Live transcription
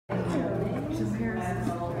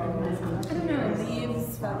don't know,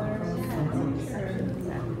 leaves, feathers.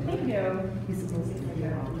 Thank you.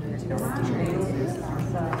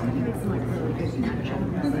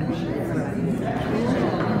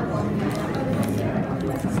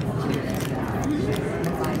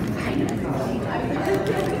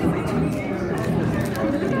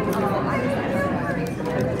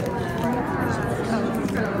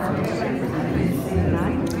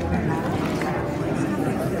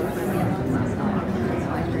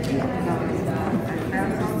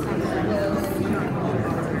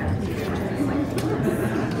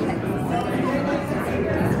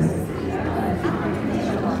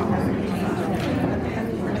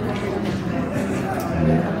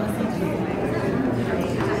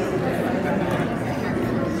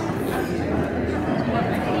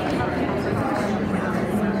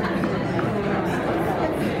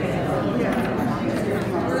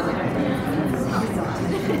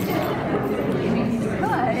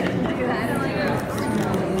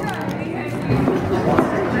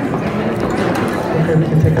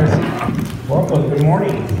 Welcome, good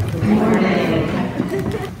morning. Good morning.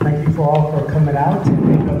 Thank you for all for coming out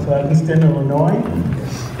and welcome to Evanston, Illinois.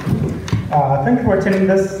 Thank you for attending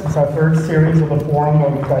this. It's our third series of the forum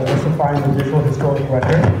of Diversifying the Digital Historic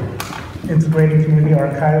Record, integrating community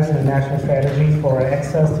archives and a national strategy for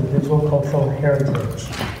access to digital cultural heritage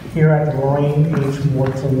here at the Lorraine H.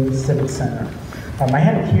 Morton Civic Center. I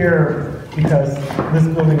have it here because this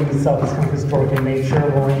building itself is kind of historic in nature.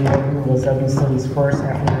 Lorraine Morton was Evanston's first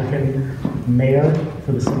African-American mayor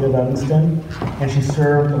for the city of Evanston, and she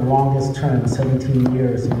served the longest term, 17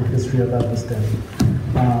 years, in the history of Evanston.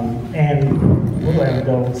 And a little while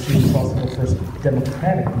ago, she was also the first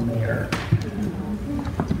Democratic mayor.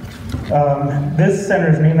 This center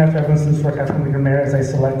is named after Evanston's first African-American mayor, as I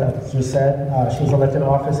just said. She was elected to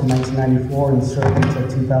office in 1994 and served until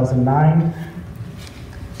 2009.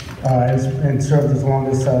 And served as the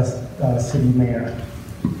longest city mayor.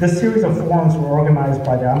 This series of forums were organized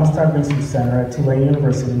by the Amistad Research Center at Tulane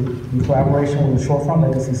University in collaboration with the Shorefront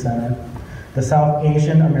Legacy Center, the South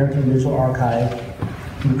Asian American Digital Archive,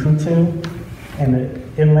 Mikutu, and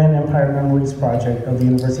the Inland Empire Memories Project of the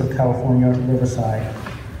University of California, Riverside.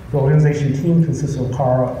 The organization team consists of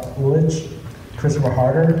Cara Ulich, Christopher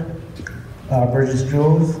Harder, Burgess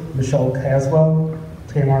Jules, Michelle Caswell,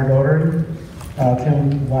 Tamar Doherty,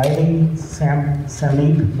 Kim Wiley,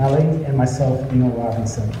 Samik Malik, and myself, Dino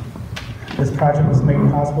Robinson. This project was made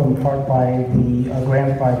possible in part by the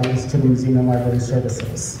grant by the Institute of Museum and Library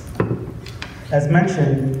Services. As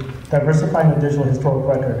mentioned, Diversifying the Digital Historic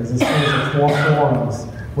Record is a series of 4 forums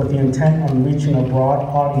with the intent on reaching a broad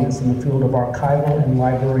audience in the field of archival and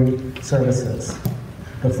library services.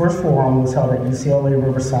 The first forum was held at UCLA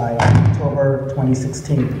Riverside in October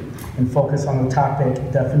 2016 and focused on the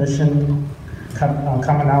topic definition,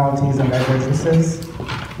 commonalities and divergences.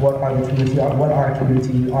 What are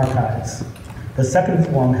community archives? The second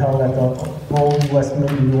forum, held at the Old West Mint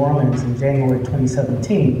in New Orleans in January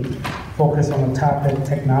 2017, focused on the topic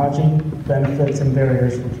technology, benefits, and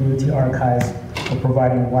barriers for community archives for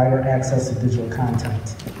providing wider access to digital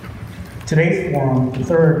content. Today's forum, the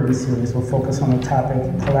third in the series, will focus on the topic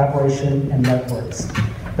collaboration and networks,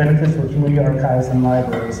 benefits for community archives and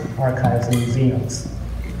libraries, archives and museums.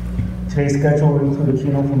 Today's schedule will include a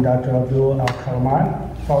keynote from Dr. Abdul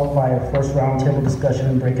Al-Karamat, followed by a first roundtable discussion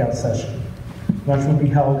and breakout session. Lunch will be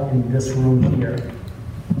held in this room here.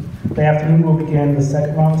 The afternoon will begin the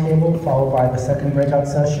second roundtable, followed by the second breakout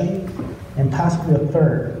session, and possibly a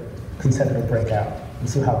third consecutive breakout. We'll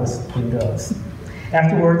see how this thing goes.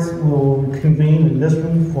 Afterwards, we will convene in this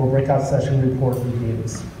room for breakout session report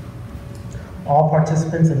reviews. All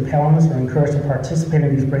participants and panelists are encouraged to participate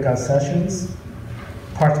in these breakout sessions.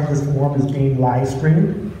 Parts of this forum is being live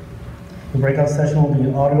streamed. The breakout session will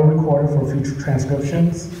be audio recorded for future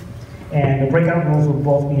transcriptions. And the breakout rooms will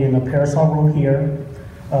both be in the Parasol room here,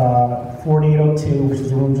 4802, which is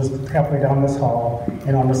the room just halfway down this hall,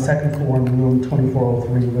 and on the second floor in room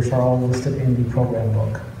 2403, which are all listed in the program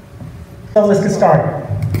book. So let's get started.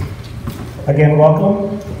 Again,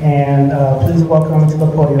 welcome, and please welcome to the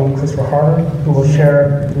podium Christopher Harder, who will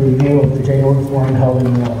share the review of the January forum held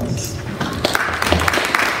in New Orleans.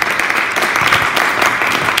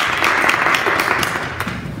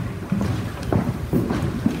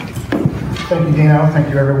 Thank you, Dino. Thank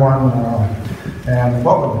you, everyone, and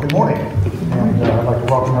welcome. Good morning. And I'd like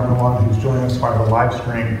to welcome everyone who's joining us via the live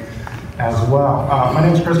stream as well. My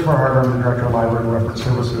name is Christopher Harder. I'm the Director of Library and Reference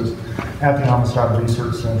Services at the Amistad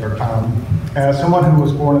Research Center. As someone who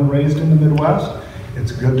was born and raised in the Midwest,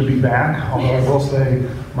 it's good to be back, although I will say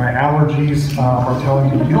my allergies are telling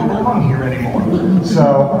me you don't belong here anymore. So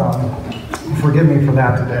forgive me for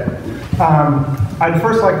that today. I'd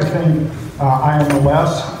first like to thank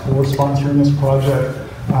IMLS for sponsoring this project,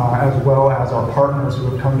 as well as our partners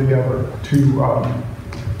who have come together to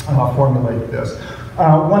formulate this.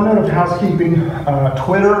 One note of housekeeping,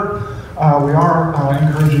 Twitter, we are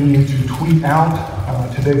encouraging you to tweet out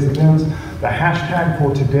today's events. The hashtag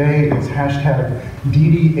for today is hashtag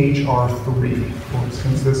DDHR3,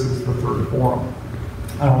 since this is the third forum.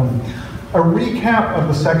 A recap of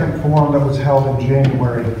the second forum that was held in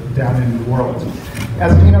January down in New Orleans.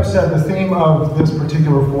 As Dino said, the theme of this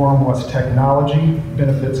particular forum was technology,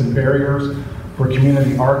 benefits and barriers for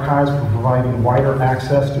community archives for providing wider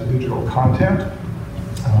access to digital content.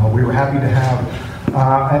 We were happy to have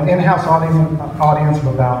an in-house audience of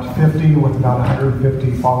about 50, with about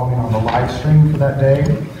 150 following on the live stream for that day.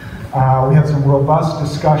 We had some robust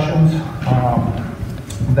discussions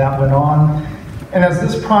that went on. And as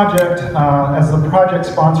this project, as the project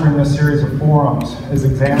sponsoring this series of forums is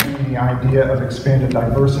examining the idea of expanded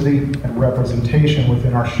diversity and representation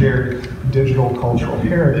within our shared digital cultural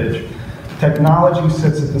heritage, technology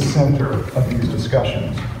sits at the center of these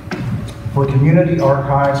discussions. For community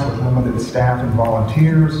archives with limited staff and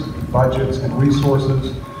volunteers, budgets and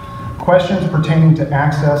resources, questions pertaining to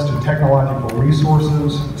access to technological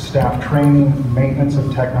resources, staff training, maintenance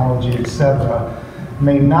of technology, etc.,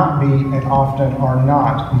 may not be and often are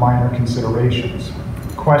not minor considerations.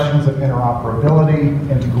 Questions of interoperability,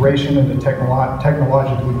 integration into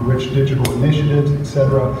technologically rich digital initiatives,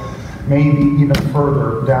 etc., may be even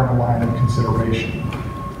further down the line of consideration.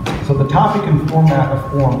 So the topic and format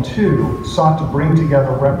of Forum 2 sought to bring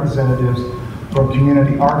together representatives from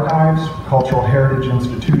community archives, cultural heritage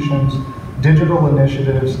institutions, digital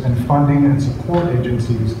initiatives, and funding and support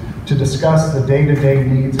agencies to discuss the day-to-day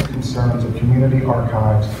needs and concerns of community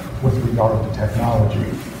archives with regard to technology.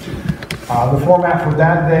 The format for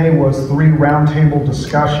that day was 3 roundtable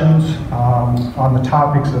discussions on the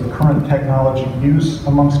topics of current technology use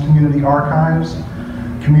amongst community archives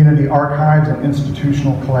and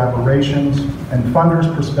institutional collaborations, and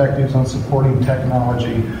funders' perspectives on supporting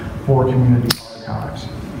technology for community archives.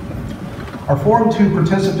 Our Forum 2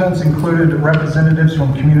 participants included representatives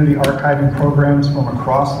from community archiving programs from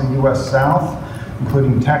across the U.S. South,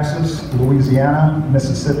 including Texas, Louisiana,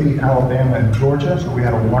 Mississippi, Alabama, and Georgia, so we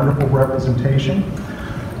had a wonderful representation.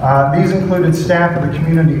 These included staff of the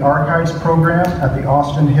Community Archives Program at the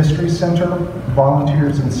Austin History Center,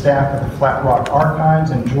 volunteers and staff at the Flat Rock Archives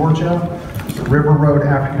in Georgia, the River Road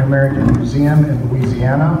African American Museum in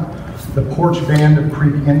Louisiana, the Porch Band of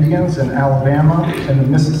Creek Indians in Alabama, and the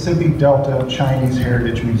Mississippi Delta Chinese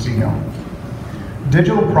Heritage Museum.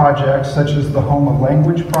 Digital projects such as the Home of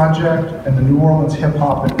Language Project and the New Orleans Hip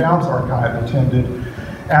Hop and Bounce Archive attended,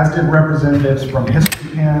 as did representatives from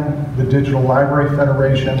History Pen, the Digital Library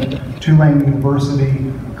Federation, Tulane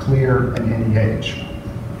University, CLEAR, and NEH.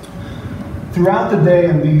 Throughout the day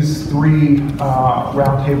in these 3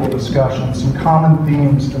 roundtable discussions, some common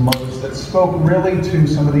themes emerged that spoke really to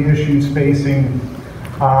some of the issues facing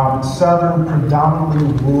southern,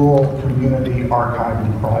 predominantly rural community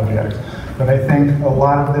archiving projects. But I think a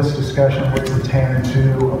lot of this discussion would pertain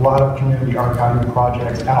to a lot of community archiving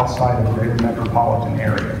projects outside of greater metropolitan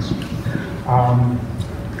areas.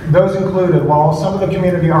 Those included, while some of the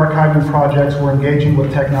community archiving projects were engaging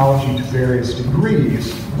with technology to various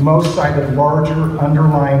degrees, most cited larger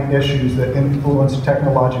underlying issues that influence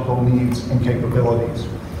technological needs and capabilities.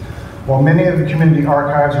 While many of the community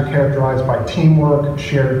archives are characterized by teamwork,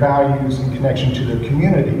 shared values, and connection to their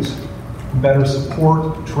communities, better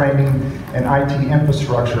support, training, and IT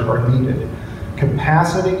infrastructure are needed.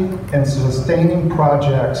 Capacity and sustaining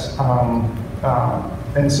projects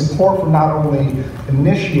and support for not only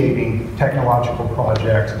initiating technological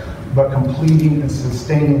projects, but completing and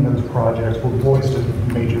sustaining those projects were voiced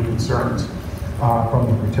as major concerns from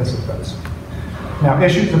the participants. Now,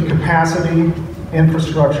 issues of capacity,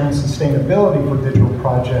 infrastructure, and sustainability for digital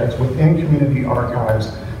projects within community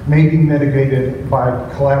archives may be mitigated by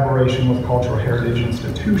collaboration with cultural heritage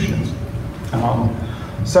institutions.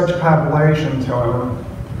 Such collaborations, however,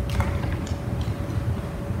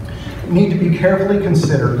 need to be carefully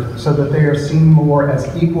considered so that they are seen more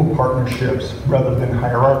as equal partnerships rather than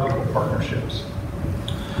hierarchical partnerships.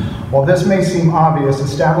 While this may seem obvious,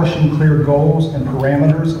 establishing clear goals and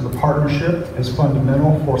parameters of the partnership is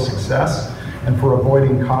fundamental for success and for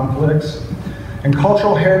avoiding conflicts. And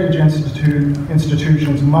cultural heritage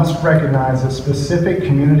institutions must recognize that specific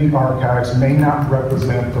community archives may not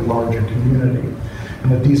represent the larger community,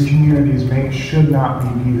 and that these communities should not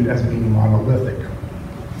be viewed as being monolithic.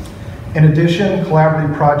 In addition,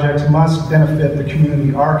 collaborative projects must benefit the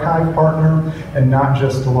community archive partner and not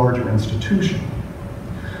just the larger institution.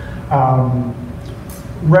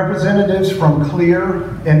 Representatives from CLEAR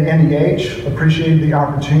and NEH appreciated the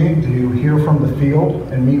opportunity to hear from the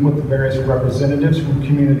field and meet with the various representatives from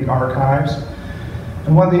community archives.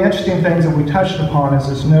 And one of the interesting things that we touched upon is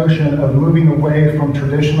this notion of moving away from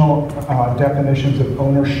traditional definitions of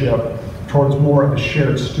ownership towards more of a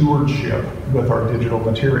shared stewardship with our digital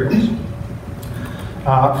materials.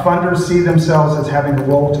 Funders see themselves as having a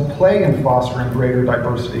role to play in fostering greater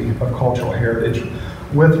diversity of cultural heritage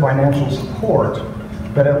with financial support,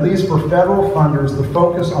 but at least for federal funders, the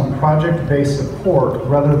focus on project-based support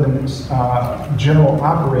rather than general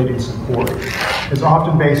operating support is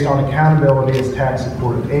often based on accountability as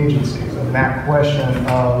tax-supported agencies. And that question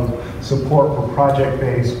of support for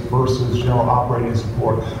project-based versus general operating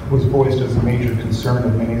support was voiced as a major concern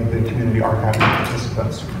of many of the community archiving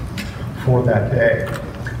participants for that day.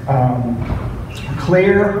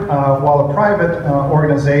 CLEAR, while a private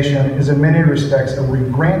organization, is in many respects a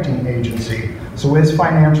re-granting agency, so its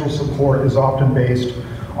financial support is often based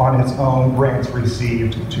on its own grants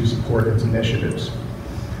received to support its initiatives.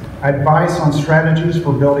 Advice on strategies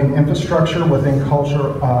for building infrastructure within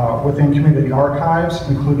within community archives,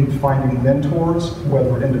 including finding mentors,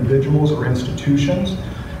 whether individuals or institutions,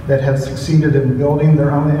 that have succeeded in building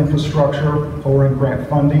their own infrastructure or in grant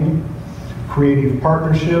funding. Creative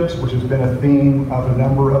partnerships, which has been a theme of a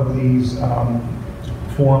number of these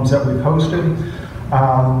forums that we've hosted.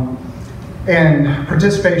 And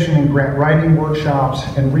participation in grant writing workshops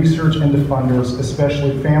and research into funders,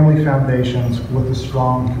 especially family foundations with a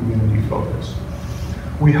strong community focus.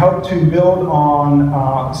 We hope to build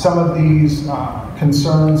on some of these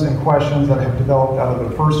concerns and questions that have developed out of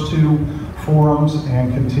the first two forums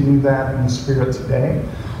and continue that in the spirit today.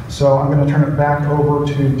 So I'm going to turn it back over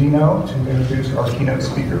to Dino to introduce our keynote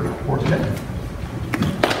speaker for today.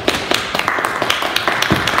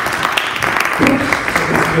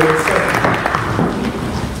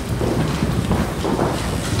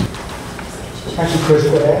 Thank you, Chris,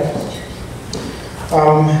 for that.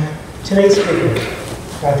 Today's speaker,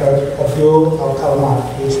 Dr. Abdul Al-Kalamat,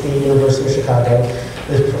 PhD, University of Chicago,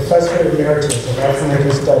 is Professor Emeritus of African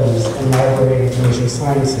American Studies and Library and Information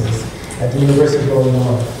Sciences at the University of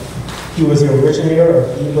Illinois. He was the originator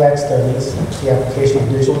of E-Black Studies, the application of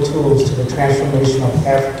digital tools to the transformation of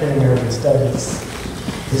African American studies.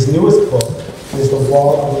 His newest book is The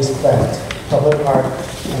Wall of Respect, Public Art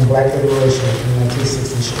and Black Liberation in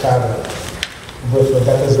 1960 Chicago, with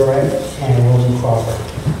Rebecca Zoran and Roman Crawford,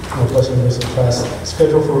 Northwestern University Press,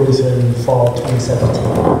 scheduled for release in fall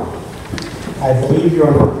 2017. I believe you're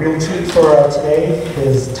on a real treat for today.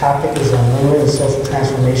 His topic is on memory and social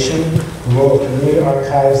transformation, the role of community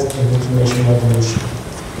archives in the information revolution.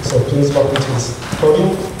 So please welcome to this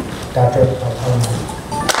podium, Dr. Al-Kalamat.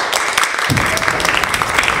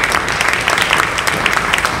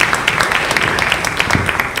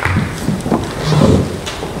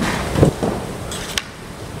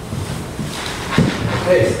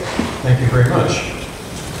 Okay, thank you very much.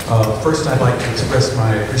 First, I'd like to express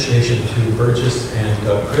my appreciation to Burgess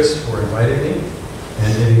and Chris for inviting me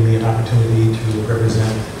and giving me an opportunity to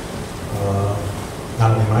represent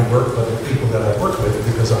not only my work, but the people that I work with,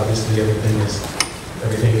 because obviously everything is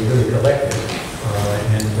really collective,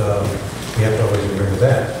 and we have to always remember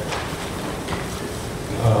that.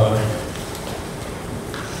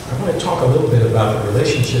 I want to talk a little bit about the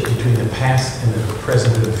relationship between the past and the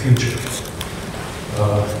present and the future.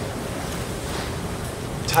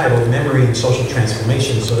 Title, Memory and Social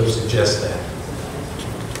Transformation, sort of suggests that.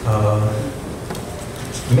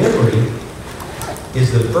 Memory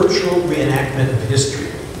is the virtual reenactment of history.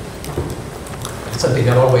 It's something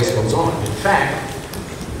that always goes on. In fact,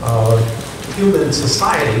 human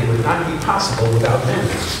society would not be possible without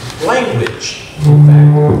memory. Language, in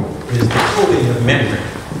fact, is the coding of memory.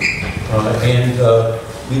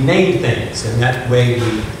 We name things, and that way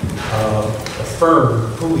we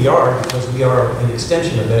affirm who we are, because we are an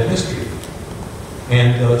extension of that history.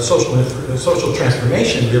 And social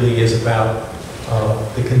transformation really is about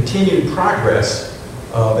the continued progress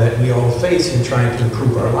that we all face in trying to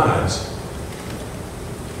improve our lives.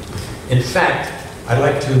 In fact, I'd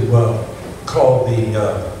like to call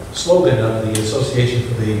the slogan of the Association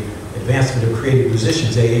for the Advancement of Creative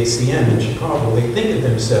Musicians, AACM, in Chicago. They think of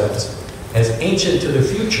themselves as ancient to the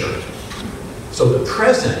future. So the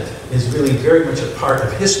present is really very much a part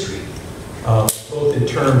of history, both in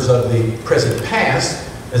terms of the present past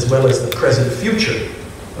as well as the present future,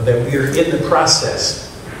 that we are in the process.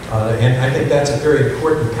 And I think that's a very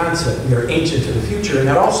important concept. We are ancient to the future, and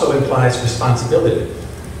that also implies responsibility.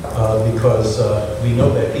 because we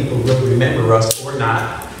know that people will remember us or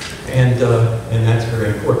not, and that's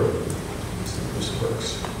very important. Let's see if this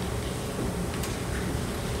works.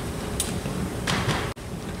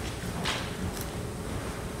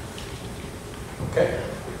 Okay.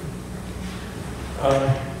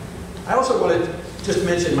 I also want to just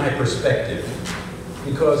mention my perspective,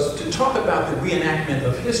 because to talk about the reenactment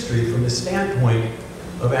of history from the standpoint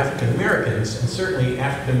of African Americans, and certainly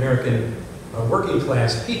African American working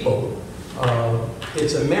class people,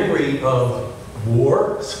 it's a memory of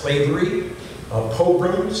war, slavery,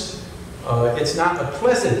 pogroms. It's not a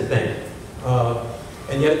pleasant thing.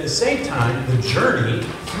 And yet at the same time, the journey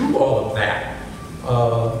through all of that,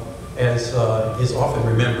 as is often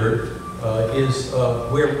remembered, is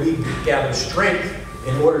where we gather strength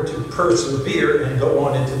in order to persevere and go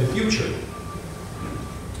on into the future.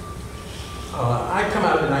 I come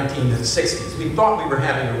out of the 1960s. We thought we were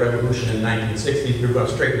having a revolution in the 1960s. We were going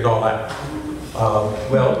to straighten it all out.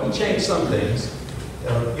 Well, we changed some things.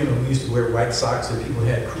 You know, we used to wear white socks and people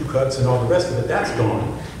had crew cuts and all the rest of it. That's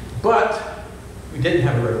gone. But we didn't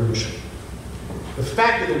have a revolution. The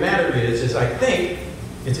fact of the matter is I think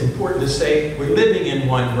it's important to say we're living in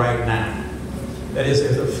one right now. That is,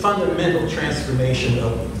 there's a fundamental transformation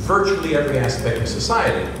of virtually every aspect of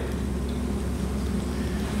society.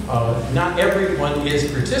 Not everyone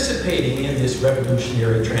is participating in this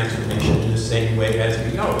revolutionary transformation in the same way as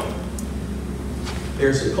we know.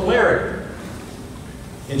 There's a polarity.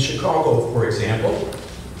 In Chicago, for example,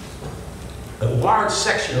 a large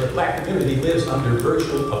section of the black community lives under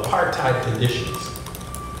virtual apartheid conditions.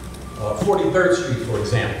 43rd Street, for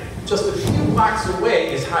example. Just a few blocks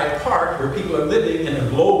away is Hyde Park, where people are living in a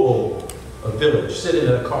global village, sitting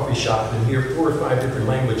at a coffee shop and hear 4 or 5 different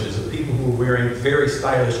languages of people who are wearing very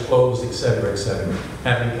stylish clothes, etc.,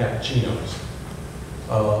 having cappuccinos.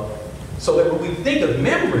 So that when we think of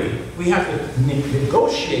memory, we have to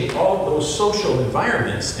negotiate all of those social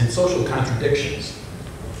environments and social contradictions.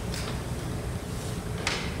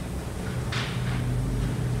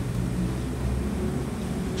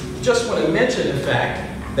 Just want to mention the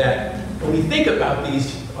fact that when we think about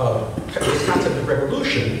this concept of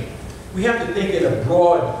revolution, we have to think in a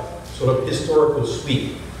broad sort of historical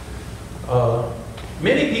sweep.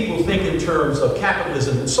 Many people think in terms of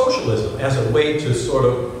capitalism and socialism as a way to sort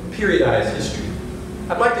of periodize history.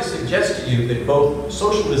 I'd like to suggest to you that both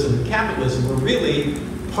socialism and capitalism were really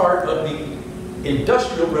part of the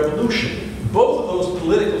Industrial Revolution. Both of those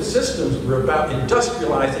political systems were about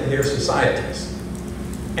industrializing their societies.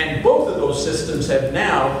 And both of those systems have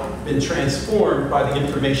now been transformed by the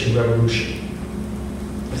information revolution.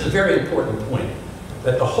 It's a very important point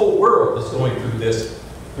that the whole world is going through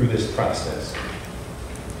this process.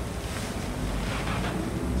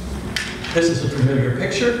 This is a familiar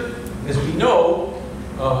picture. As we know,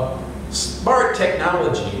 smart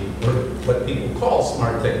technology, or what people call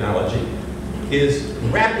smart technology, is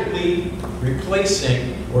rapidly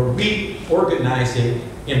replacing or reorganizing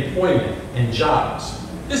employment and jobs.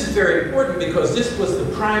 This is very important because this was the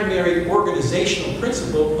primary organizational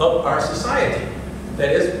principle of our society.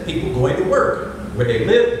 That is, people going to work, where they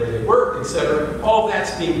live, where they work, etc. All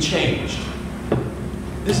that's being changed.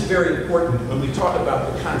 This is very important when we talk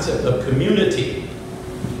about the concept of community.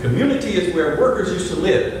 Community is where workers used to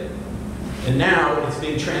live, and now it's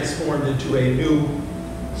being transformed into a new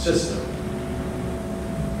system.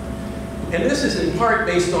 And this is in part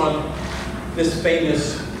based on this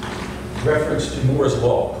famous reference to Moore's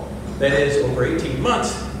Law. That is, over 18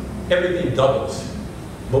 months, everything doubles,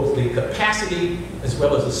 both the capacity as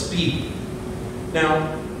well as the speed.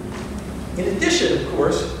 Now, in addition, of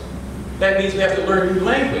course, that means we have to learn new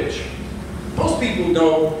language. Most people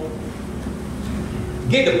know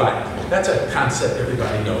gigabyte. That's a concept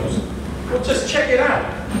everybody knows. Well, just check it out.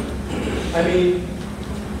 I mean,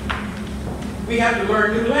 we have to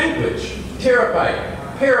learn new language. Terabyte,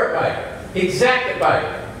 petabyte,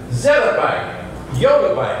 exactabyte, zettabyte,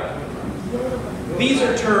 yottabyte. These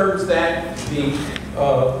are terms that the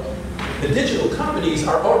digital companies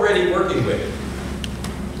are already working with.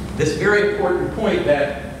 This very important point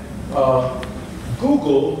that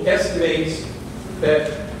Google estimates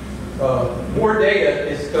that more data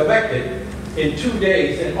is collected in 2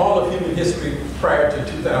 days than all of human history prior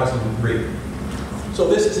to 2003. So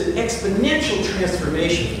this is an exponential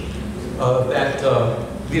transformation that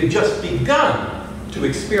we've just begun to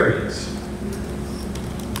experience.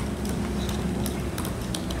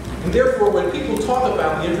 And therefore, when people talk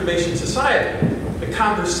about the information society, the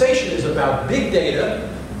conversation is about big data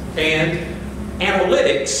and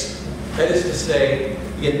analytics, that is to say,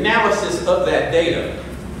 the analysis of that data,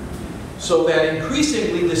 so that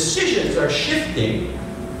increasingly decisions are shifting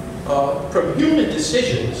from human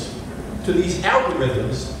decisions to these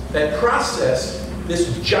algorithms that process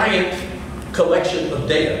this giant collection of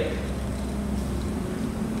data.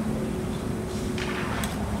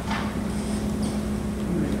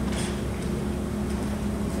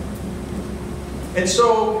 And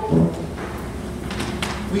so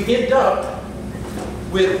we end up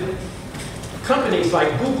with companies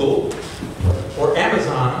like Google or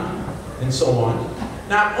Amazon and so on,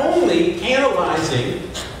 not only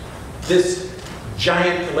analyzing this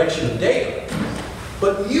giant collection of data,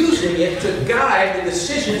 but using it to guide the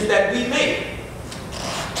decisions that we make.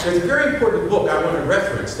 There's a very important book I want to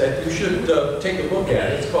reference that you should take a look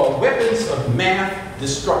at. It's called Weapons of Math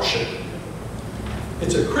Destruction.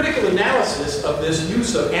 It's a critical analysis of this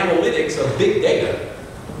use of analytics of big data,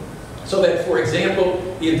 so that, for example,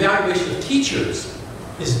 the evaluation of teachers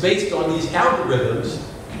is based on these algorithms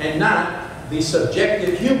and not the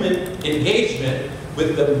subjective human engagement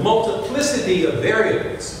with the multiplicity of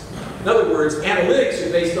variables. In other words, analytics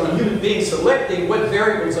are based on human beings selecting what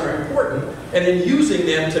variables are important and then using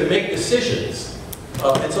them to make decisions.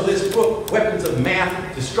 And so this book, Weapons of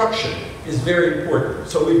Math Destruction, is very important.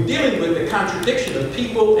 So we're dealing with the contradiction of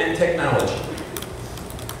people and technology.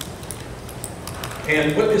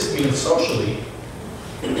 And what this means socially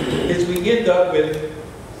is we end up with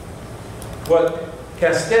what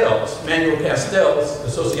Manuel Castells, the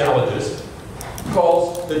sociologist,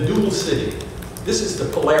 calls the dual city. This is the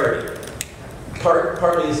polarity.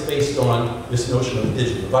 Partly is based on this notion of the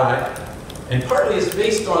digital divide, and partly is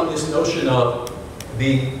based on this notion of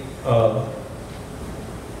the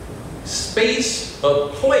space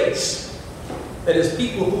of place, that is,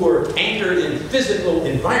 people who are anchored in physical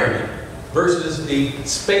environment, versus the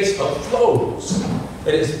space of flows,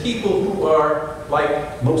 that is, people who are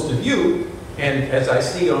like most of you, and as I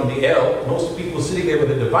see on the L, most people sitting there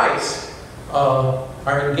with a device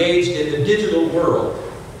are engaged in the digital world.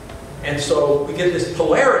 And so we get this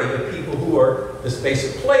polarity of people who are the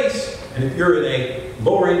space of place, and if you're in a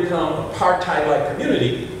lower income, apartheid-like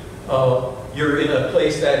community, you're in a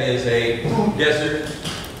place that is a food desert.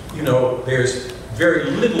 You know, there's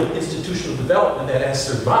very little institutional development that has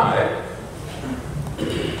survived.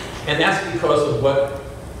 And that's because of what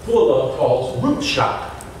Fuller calls root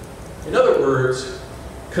shock. In other words,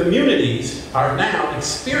 communities are now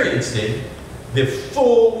experiencing the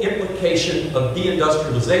full implication of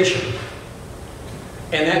deindustrialization.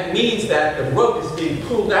 And that means that the rug is being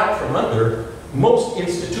pulled out from under most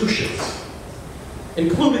institutions,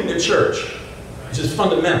 including the church, which is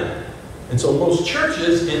fundamental. And so most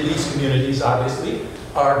churches in these communities, obviously,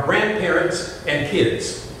 are grandparents and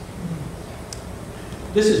kids.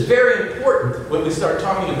 This is very important when we start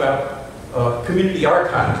talking about community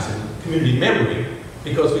archives and community memory,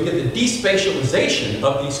 because we get the despatialization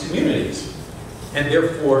of these communities. And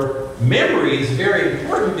therefore, memory is very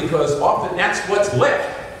important because often that's what's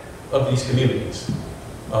left of these communities.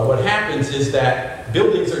 What happens is that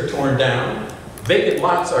buildings are torn down, vacant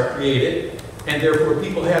lots are created, and therefore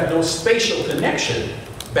people have no spatial connection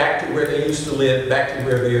back to where they used to live, back to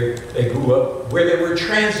where they grew up, where there were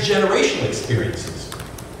transgenerational experiences.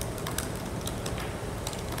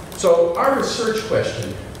 So our research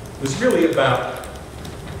question was really about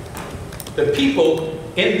the people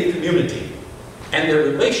in the community and their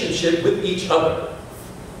relationship with each other,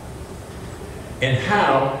 and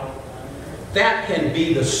how that can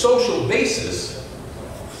be the social basis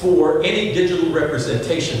for any digital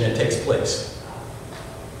representation that takes place.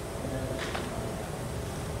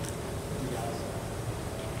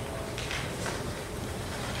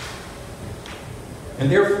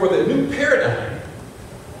 And therefore, the new paradigm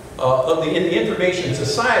in the information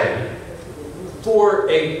society for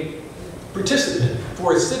a participant,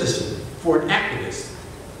 for a citizen, for an activist,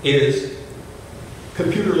 is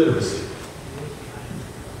computer literacy.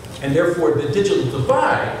 And therefore, the digital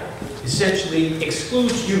divide essentially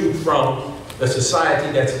excludes you from the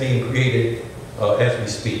society that's being created as we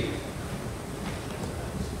speak.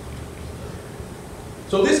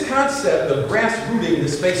 So this concept of grassrooting the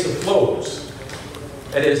space of flows,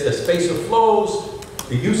 that is, the space of flows,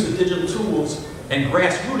 the use of digital tools, and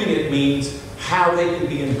grassrooting it means how they can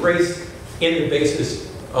be embraced in the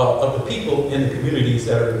basis of the people in the communities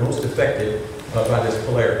that are most affected by this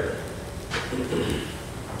polarity.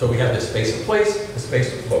 So we have this space of place, the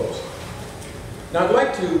space of flows. Now I'd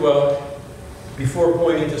like to, before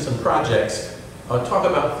going into some projects, talk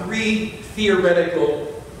about three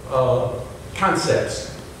theoretical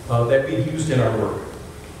concepts that we've used in our work.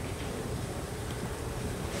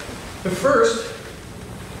 The first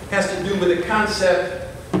has to do with the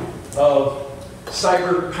concept of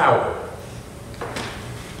cyber power.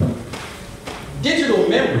 Digital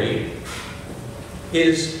memory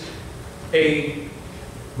is a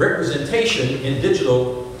representation in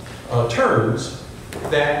digital terms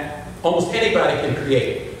that almost anybody can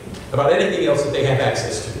create about anything else that they have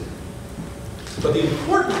access to. But the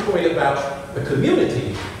important point about the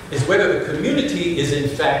community is whether the community is in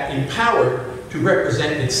fact empowered to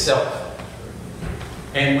represent itself.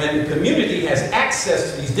 And when the community has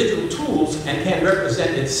access to these digital tools and can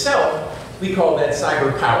represent itself, we call that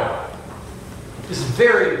cyber power. This is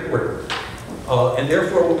very important. And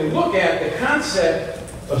therefore, when we look at the concept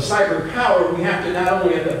of cyber power, we have to not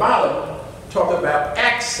only at the bottom talk about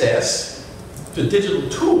access to digital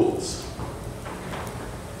tools.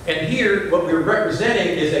 And here, what we're representing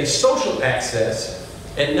is a social access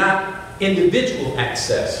and not individual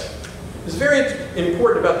access. It's very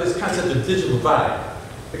important about this concept of digital divide.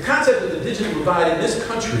 The concept of the digital divide in this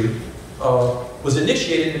country was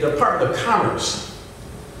initiated in the Department of Commerce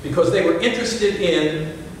because they were interested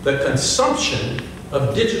in the consumption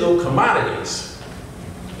of digital commodities.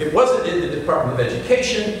 It wasn't in the Department of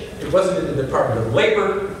Education, it wasn't in the Department of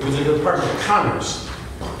Labor, it was in the Department of Commerce.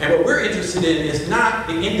 And what we're interested in is not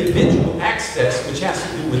the individual access, which has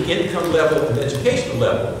to do with income level and educational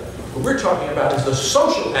level. What we're talking about is the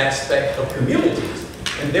social aspect of communities.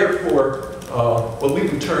 And therefore, well, we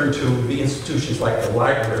return to the institutions like the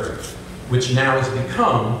library, which now has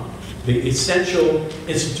become the essential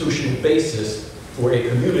institutional basis for a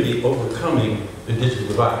community overcoming the digital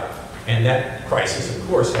divide. And that crisis, of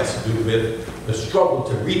course, has to do with the struggle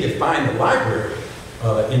to redefine the library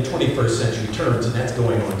in 21st century terms, and that's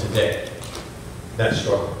going on today, that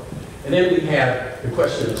struggle. And then we have the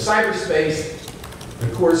question of cyberspace.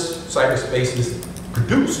 Of course, cyberspace is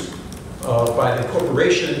produced by the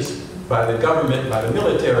corporations, by the government, by the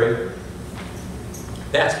military.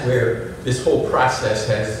 That's where this whole process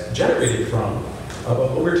has generated from.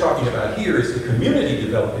 But what we're talking about here is the community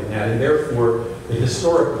developing that, and therefore the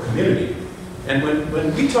historical community. And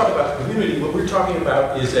when we talk about community, what we're talking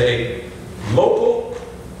about is a local,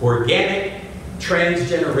 organic,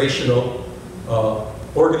 transgenerational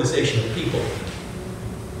organization of people.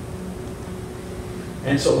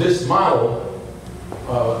 And so this model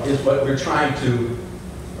is what we're trying to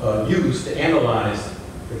use to analyze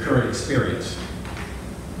the current experience.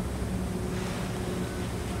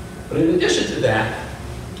 But in addition to that,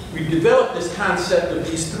 we've developed this concept of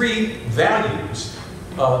these three values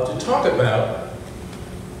to talk about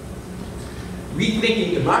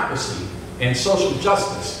rethinking democracy and social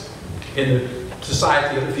justice in the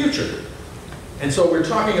society of the future. And so we're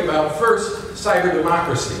talking about, first, cyber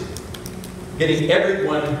democracy, getting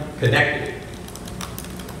everyone connected.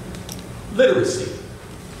 Literacy.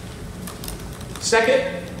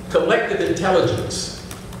 Second, collective intelligence.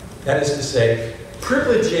 That is to say,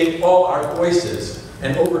 privileging all our voices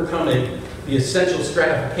and overcoming the essential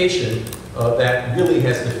stratification that really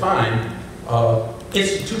has defined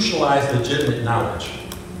institutionalized legitimate knowledge.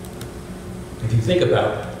 If you think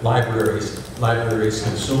about libraries, libraries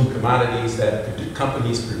consume commodities that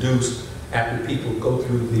companies produce after people go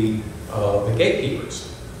through the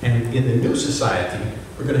gatekeepers. And in the new society,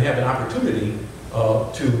 we're going to have an opportunity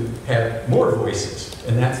to have more voices.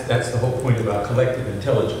 And that's the whole point about collective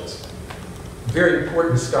intelligence. A very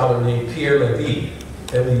important scholar named Pierre Levy,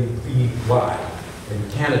 L-E-V-Y,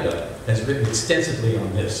 in Canada, has written extensively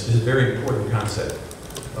on this. It's a very important concept,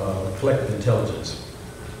 collective intelligence.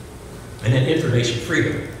 And then information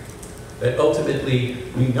freedom. That ultimately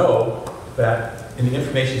we know that in the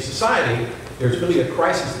information society, there's really a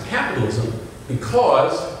crisis of capitalism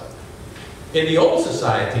because in the old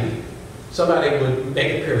society, somebody would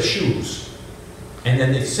make a pair of shoes and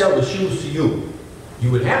then they'd sell the shoes to you.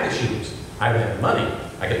 You would have the shoes. I would have the money.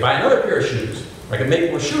 I could buy another pair of shoes. I could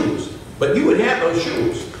make more shoes. But you would have those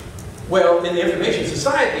shoes. Well, in the information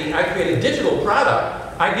society, I create a digital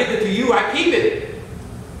product. I give it to you, I keep it.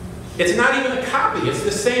 It's not even a copy, it's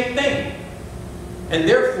the same thing. And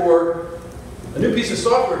therefore, a new piece of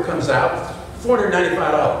software comes out,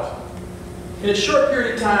 $495. In a short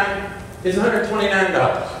period of time, it's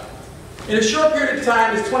 $129. In a short period of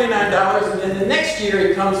time, it's $29, and then the next year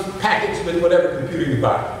it comes packaged with whatever computer you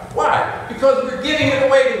buy. Why? Because we're giving it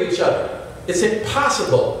away to each other. It's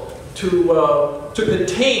impossible to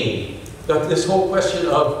contain this whole question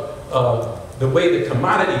of the way the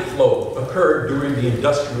commodity flow occurred during the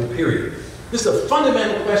industrial period. This is a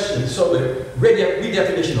fundamental question. So the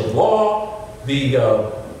redefinition of law, the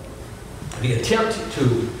attempt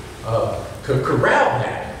to corral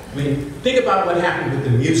that. I mean, think about what happened with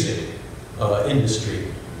the music industry.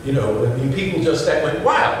 You know, I mean, people just that went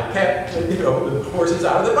wild. The cat, you know, the horse is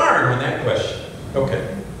out of the barn on that question.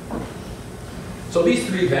 Okay. So these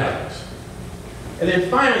three values. And then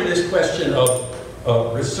finally, this question of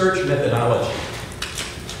of research methodology.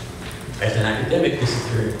 As an academic, this is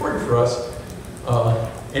very important for us.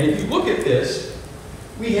 And if you look at this,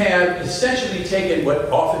 we have essentially taken what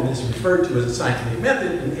often is referred to as a scientific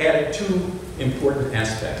method and added two important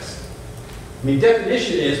aspects. I mean,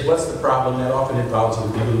 definition is what's the problem. That often involves a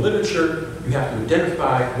review of literature. You have to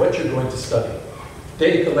identify what you're going to study.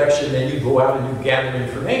 Data collection, then you go out and you gather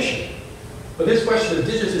information. But this question of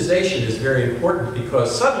digitization is very important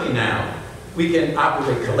because suddenly now we can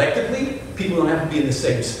operate collectively. People don't have to be in the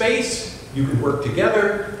same space. You can work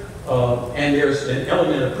together. And there's an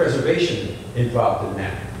element of preservation involved in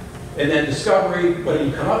that. And then discovery, what do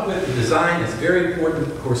you come up with? The design is very important.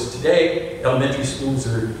 Of course, today, elementary schools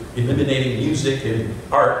are eliminating music and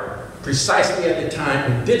art precisely at the time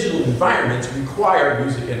when digital environments require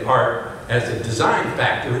music and art as a design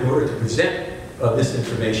factor in order to present this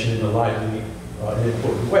information in a lively and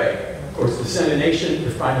important way. Of course, dissemination,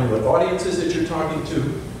 defining what audiences that you're talking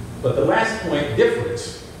to. But the last point,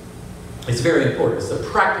 difference, is very important. It's the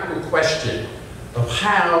practical question of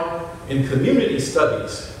how, in community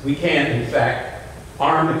studies, we can, in fact,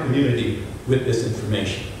 arm the community with this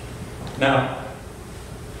information. Now,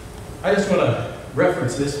 I just want to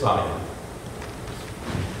reference this volume.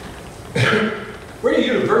 We're in a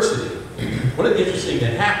university. One of the interesting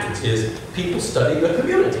things that happens is people study the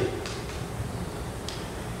community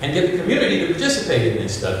and get the community to participate in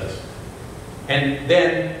these studies. And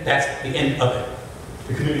then that's the end of it.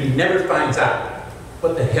 The community never finds out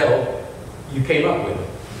what the hell you came up with.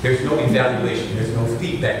 There's no evaluation, there's no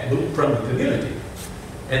feedback loop from the community.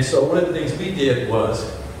 And so one of the things we did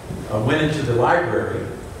was went into the library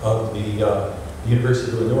of the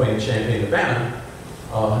University of Illinois in Champaign-Urbana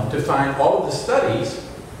to find all of the studies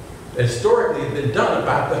that historically have been done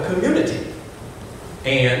about the community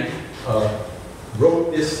and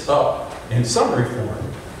wrote this up in summary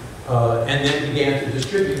form and then began to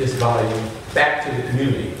distribute this volume back to the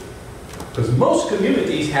community. Because most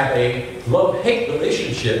communities have a love-hate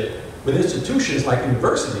relationship with institutions like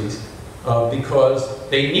universities because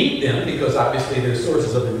they need them, because obviously they're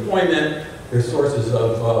sources of employment, they're sources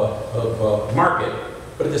of market.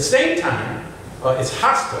 But at the same time, it's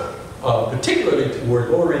hostile, particularly toward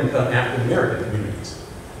lower-income African-American communities.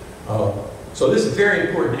 So this is a very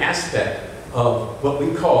important aspect of what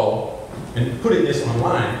we call, and putting this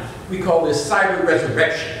online, we call this cyber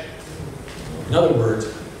resurrection. In other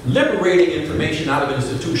words, liberating information out of an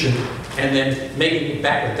institution and then making it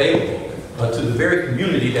back available to the very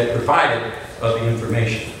community that provided the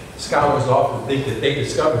information. Scholars often think that they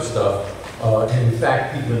discover stuff, and in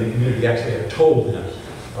fact, people in the community actually have told them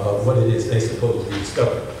what it is they supposedly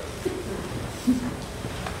discovered.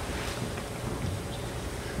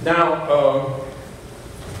 Now,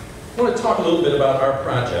 I want to talk a little bit about our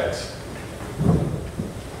projects.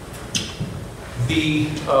 The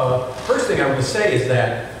first thing I want to say is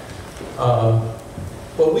that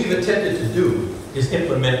what we've attempted to do is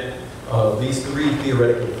implement these three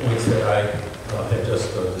theoretical points that I have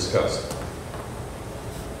just discussed.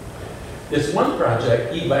 This one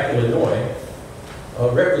project, eBlack Illinois,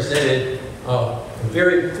 represented a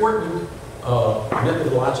very important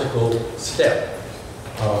methodological step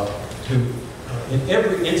in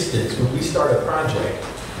every instance when we start a project,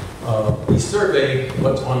 we survey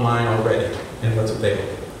what's online already and what's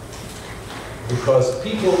available. Because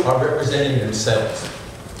people are representing themselves.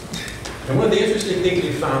 And one of the interesting things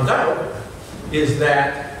we found out is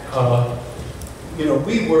that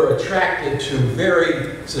we were attracted to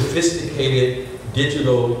very sophisticated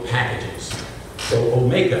digital packages. So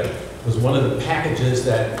Omega was one of the packages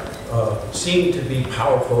that seemed to be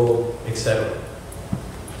powerful, etc.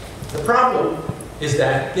 The problem is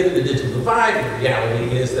that, given the digital divide, the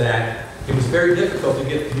reality is that it was very difficult to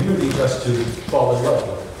get the community just to fall in love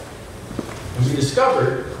with it. And we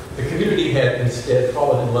discovered the community had instead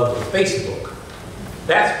fallen in love with Facebook.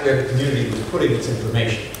 That's where the community was putting its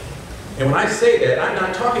information. And when I say that, I'm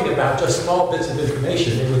not talking about just small bits of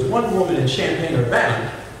information. There was one woman in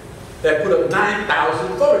Champaign-Urbana that put up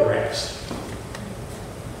 9,000 photographs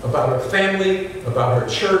about her family, about her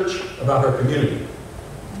church, about her community.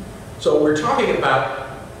 So we're talking about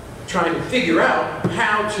trying to figure out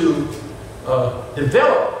how to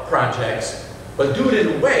develop projects, but do it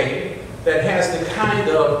in a way that has the kind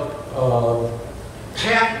of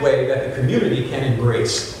pathway that the community can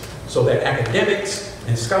embrace, so that academics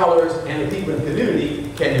and scholars and the people in the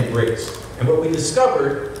community can embrace. And what we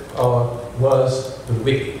discovered was the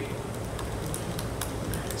wiki.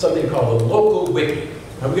 Something called a local wiki.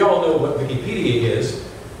 Now we all know what Wikipedia is,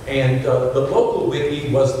 and the local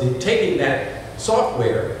wiki was taking that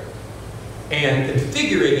software and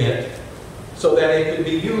configuring it so that it could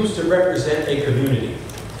be used to represent a community.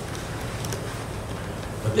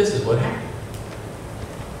 But this is what happened.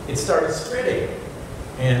 It started spreading,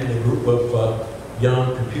 and a group of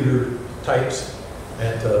young computer types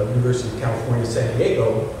at the University of California, San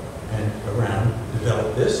Diego, and around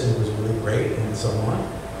developed this, and it was really great, and so on.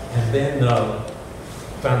 And then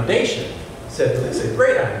Foundation said, well, this is a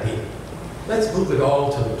great idea. Let's move it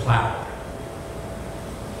all to the cloud.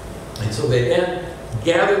 And so they then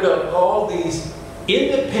gathered up all these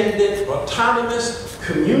independent, autonomous,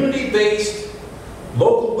 community-based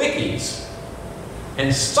local wikis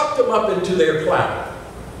and sucked them up into their cloud.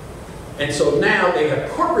 And so now they have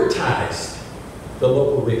corporatized the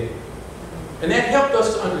local wiki. And that helped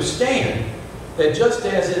us to understand that just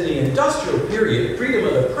as in the industrial period, freedom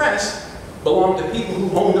of the press belonged to people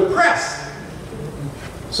who owned the press.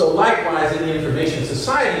 So likewise, in the information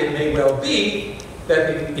society, it may well be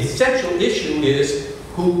that the essential issue is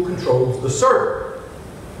who controls the server,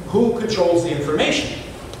 who controls the information,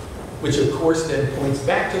 which of course then points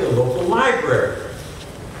back to the local library.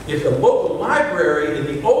 If the local library in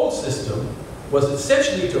the old system was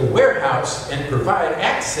essentially to warehouse and provide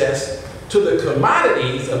access to the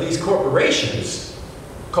commodities of these corporations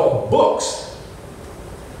called books,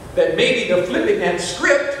 that maybe the flipping that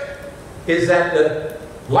script is that the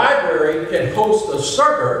library can host a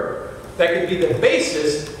server that can be the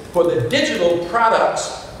basis for the digital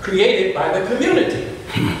products created by the community.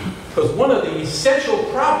 Because one of the essential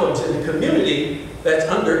problems in the community that's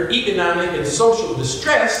under economic and social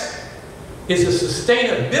distress is the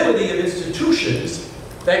sustainability of institutions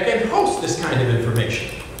that can host this kind of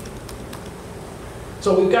information.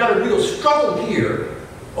 So we've got a real struggle here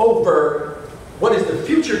over what is the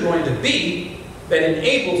future going to be that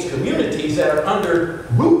enables communities that are under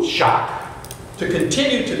root shock to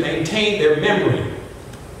continue to maintain their memory.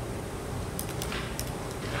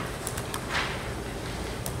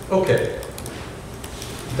 Okay.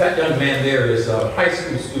 That young man there is a high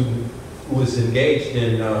school student who was engaged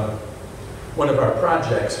in one of our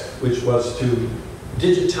projects, which was to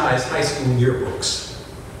digitize high school yearbooks.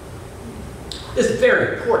 This is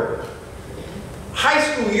very important. High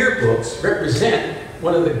school yearbooks represent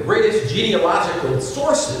one of the greatest genealogical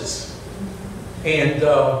sources. And,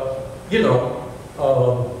 you know,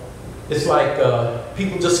 it's like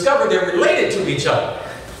people discover they're related to each other.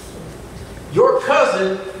 Your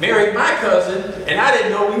cousin married my cousin, and I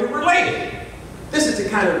didn't know we were related. This is the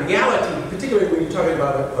kind of reality, particularly when you're talking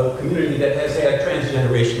about a community that has had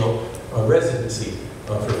transgenerational residency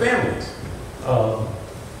for families.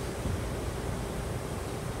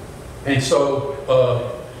 And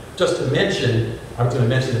so, just to mention, I was going to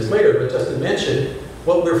mention this later, but just to mention,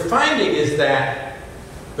 what we're finding is that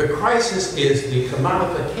the crisis is the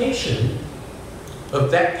commodification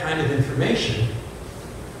of that kind of information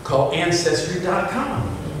called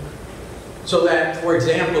Ancestry.com. So that, for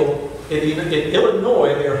example, in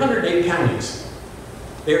Illinois, there are 108 counties.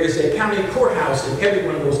 There is a county courthouse in every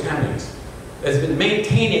one of those counties that's been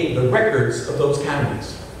maintaining the records of those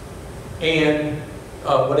counties. And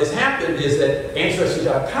what has happened is that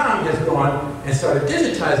Ancestry.com has gone and started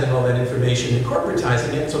digitizing all that information and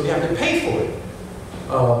corporatizing it, so we have to pay for it.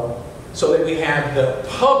 So that we have the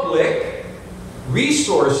public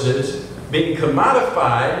resources being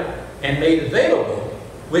commodified and made available,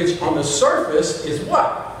 which on the surface is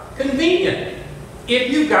what? Convenient,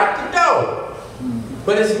 if you got the dough.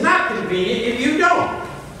 But it's not convenient if you don't.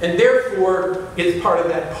 And therefore, it's part of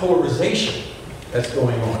that polarization that's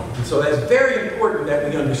going on. And so that's very important that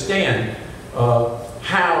we understand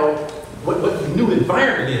what the new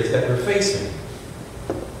environment is that we're facing.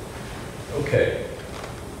 Okay.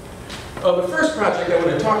 The first project I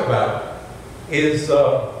want to talk about is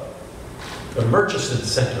the Murchison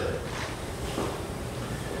Center.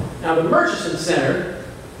 Now, the Murchison Center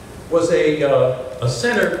was a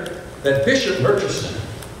center that Bishop Murchison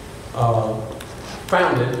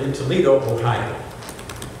founded in Toledo, Ohio.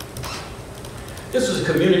 This was a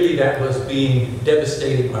community that was being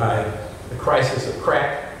devastated by the crisis of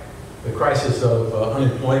crack, the crisis of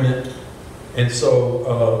unemployment. And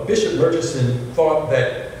so Bishop Murchison thought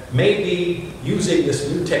that maybe using this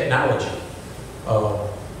new technology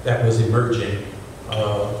that was emerging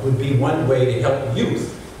would be one way to help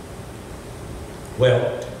youth.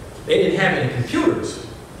 Well, they didn't have any computers.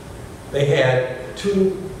 They had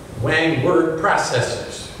 2 Wang word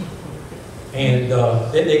processors. And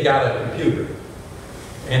then they got a computer.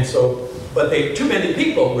 And so, but too many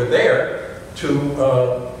people were there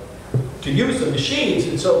to use the machines,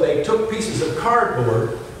 and so they took pieces of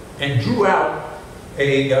cardboard and drew out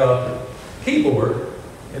a keyboard,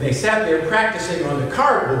 and they sat there practicing on the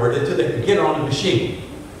cardboard until they could get on the machine.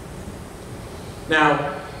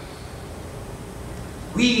 Now,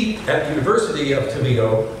 we at the University of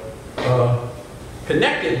Toledo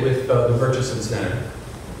connected with the Murchison Center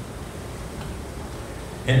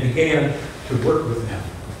and began to work with them.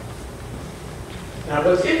 Now,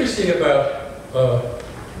 what's interesting about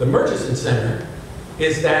the Murchison Center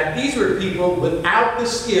is that these were people without the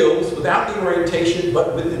skills, without the orientation,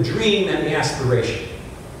 but with the dream and the aspiration.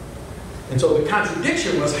 And so the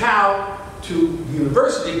contradiction was how to the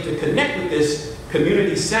university to connect with this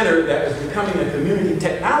community center that was becoming a community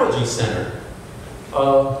technology center,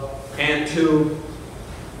 and to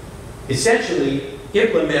essentially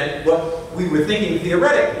implement what we were thinking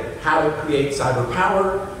theoretically, how to create cyber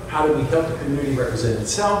power, how do we help the community represent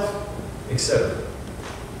itself, etc.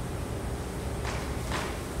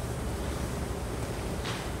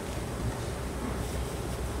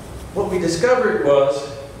 What we discovered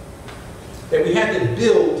was that we had to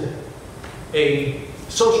build a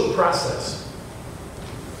social process.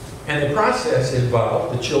 And the process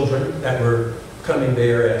involved the children that were coming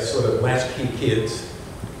there as sort of latchkey kids,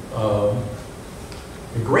 the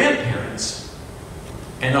grandparents,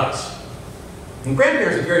 and us. And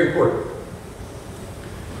grandparents are very important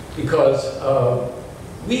because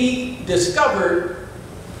we discovered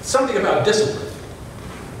something about discipline.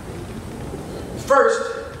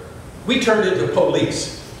 First, we turned into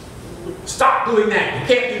police. Stop doing that, you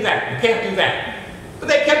can't do that, you can't do that. But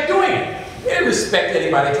they kept doing it. They didn't respect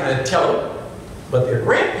anybody trying to tell them. But their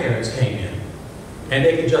grandparents came in and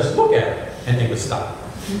they could just look at it and they would stop.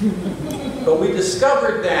 But we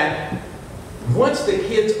discovered that once the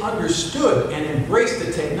kids understood and embraced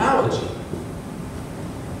the technology,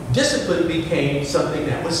 discipline became something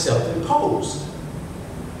that was self-imposed.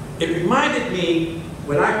 It reminded me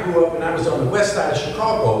when I grew up and I was on the west side of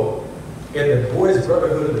Chicago in the Boys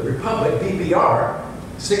Brotherhood of the Republic, BBR,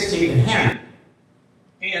 16 and Hammond.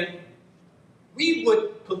 And we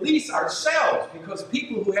would police ourselves because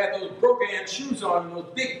people who had those brogan shoes on and those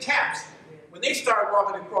big taps, when they started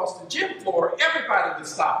walking across the gym floor, everybody would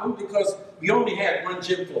stop them because we only had one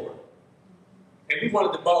gym floor. And we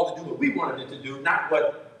wanted the ball to do what we wanted it to do, not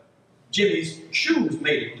what Jimmy's shoes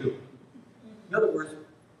made it do. In other words,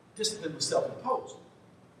 discipline was self-imposed.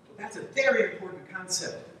 So that's a very important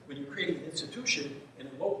concept when you're creating an institution in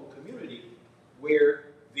a local community where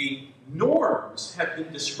the norms have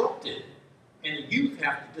been disrupted and the youth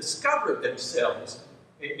have to discover themselves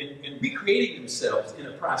and recreating themselves in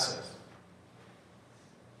a process.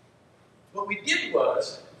 What we did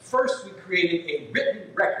was, first we created a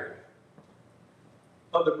written record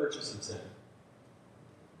of the Murchison Center.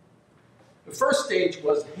 The first stage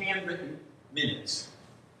was handwritten minutes.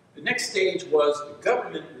 The next stage was the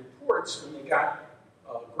government reports when they got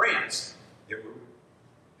grants. There were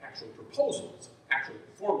actual proposals, actual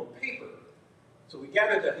formal paper. So we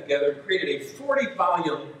gathered that together and created a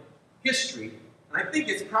 40-volume history, and I think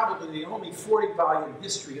it's probably the only 40-volume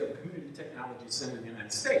history of the Community Technology Center in the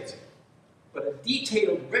United States, but a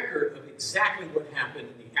detailed record of exactly what happened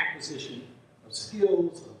in the acquisition of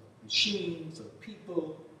skills, of machines, of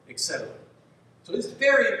people, etc. So this is a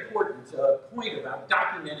very important point about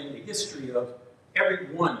documenting the history of every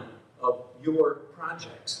one of your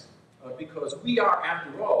projects, because we are,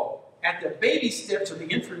 after all, at the baby steps of the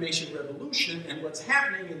information revolution, and what's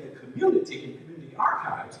happening in the community, in community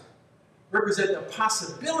archives, represent the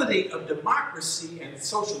possibility of democracy and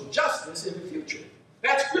social justice in the future.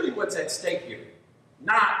 That's really what's at stake here,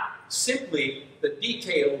 not simply the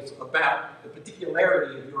details about the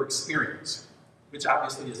particularity of your experience, which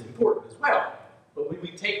obviously is important as well. But when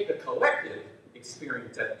we take the collective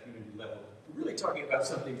experience at the community level, we're really talking about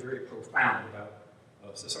something very profound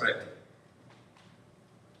about society.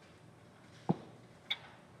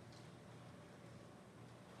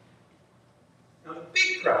 Now, the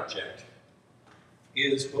big project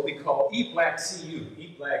is what we call E-Black CU,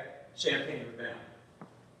 E-Black Champaign-Urbana.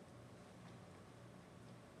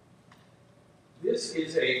 This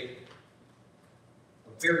is a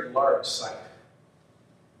very large site.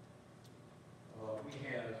 We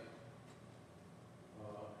have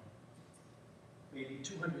maybe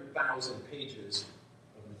 200,000 pages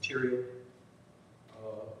of material,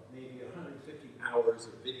 maybe 150 hours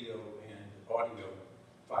of video and audio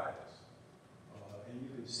files. And you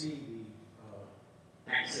can see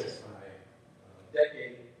the access by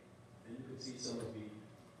decade, and you can see some of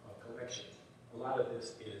the collections. A lot of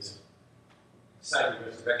this is site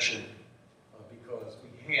resurrection because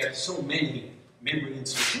we had so many memory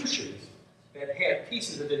institutions that had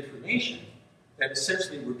pieces of information that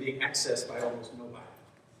essentially were being accessed by almost nobody.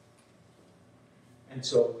 And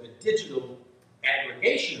so the digital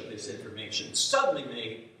aggregation of this information suddenly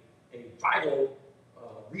made a vital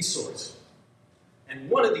resource And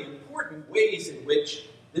one of the important ways in which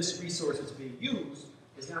this resource is being used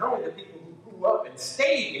is not only the people who grew up and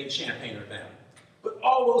stayed in Champaign-Urbana, but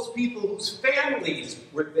all those people whose families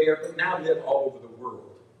were there but now live all over the world.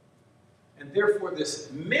 And therefore this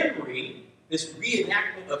memory, this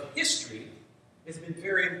reenactment of history, has been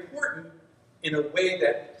very important in a way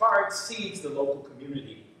that far exceeds the local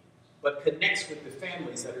community, but connects with the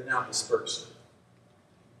families that are now dispersed.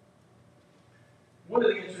 One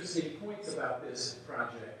of the interesting points about this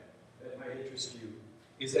project that might interest you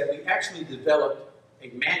is that we actually developed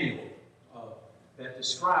a manual that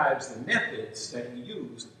describes the methods that we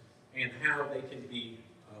used and how they can be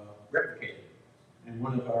replicated. And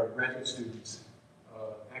one of our graduate students,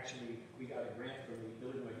 actually, we got a grant from the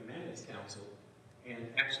Illinois Humanities Council and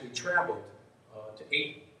actually traveled to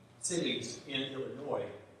 8 cities in Illinois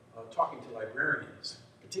talking to librarians,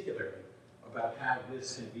 particularly, about how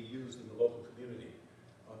this can be used in the local community.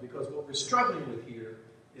 Because what we're struggling with here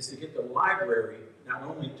is to get the library not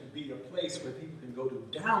only to be a place where people can go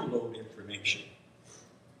to download information,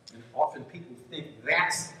 and often people think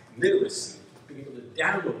that's literacy, being able to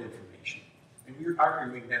download information. And we're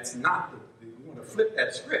arguing that's not we want to flip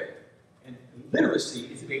that script. And literacy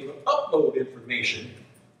is to be able to upload information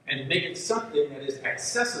and make it something that is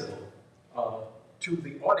accessible to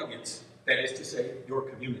the audience, that is to say, your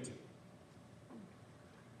community.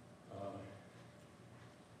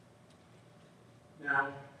 Now,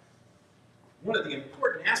 one of the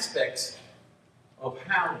important aspects of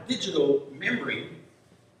how digital memory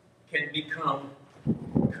can become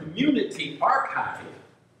community archive,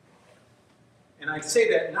 and I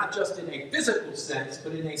say that not just in a physical sense,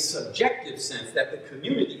 but in a subjective sense, that the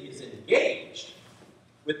community is engaged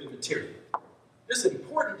with the material. This is an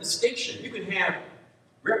important distinction. You can have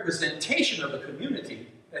representation of a community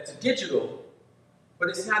that's digital, but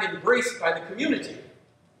it's not embraced by the community.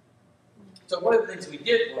 So one of the things we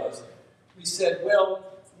did was, we said, well,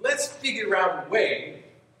 let's figure out a way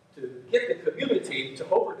to get the community to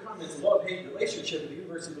overcome its love-hate relationship with the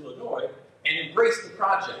University of Illinois and embrace the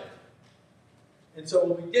project. And so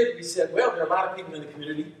what we did, we said, well, there are a lot of people in the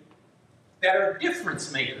community that are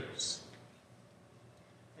difference makers.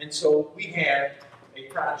 And so we had a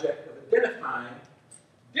project of identifying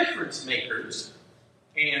difference makers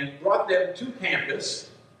and brought them to campus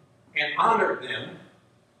and honored them.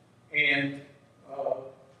 And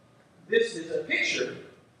this is a picture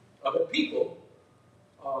of the people,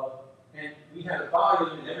 and we had a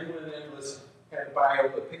volume, and every one of them had a bio,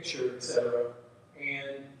 a picture, etc.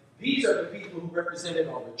 And these are the people who represented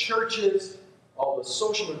all the churches, all the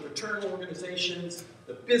social and fraternal organizations,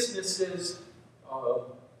 the businesses,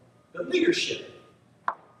 the leadership.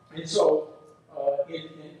 And so, in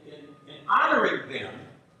honoring them,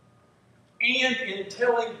 and in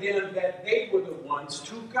telling them that they were the ones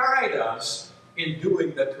to guide us in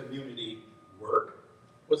doing the community work,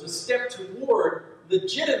 was a step toward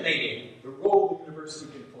legitimating the role the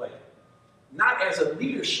university can play. Not as a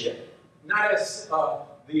leadership, not as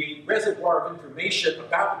the reservoir of information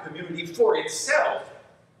about the community for itself,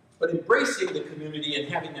 but embracing the community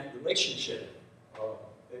and having that relationship.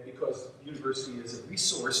 Because the university is a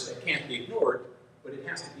resource that can't be ignored, but it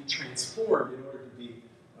has to be transformed in order to be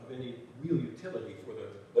of any real utility for the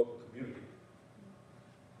local community.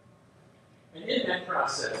 And in that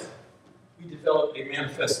process, we developed a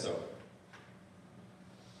manifesto.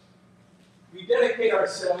 We dedicate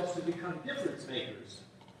ourselves to become difference makers.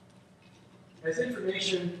 As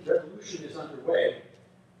information revolution is underway,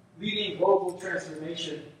 leading global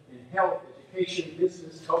transformation in health, education,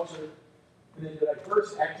 business, culture, and in the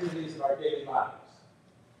diverse activities of our daily lives.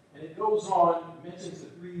 And it goes on, mentions the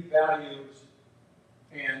 3 values,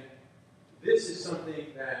 and this is something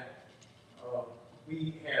that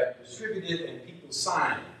we have distributed and people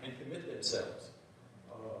sign and commit themselves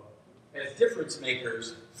as difference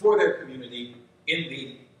makers for their community in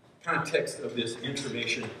the context of this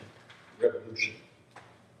information revolution.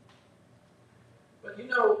 But you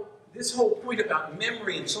know, this whole point about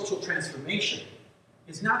memory and social transformation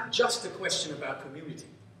is not just a question about community.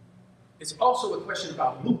 It's also a question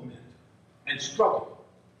about movement and struggle.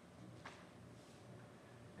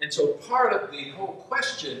 And so part of the whole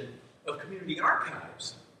question of community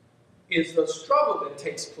archives is the struggle that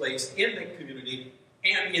takes place in the community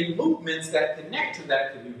and in movements that connect to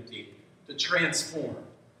that community to transform.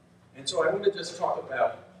 And so I want to just talk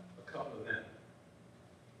about a couple of them.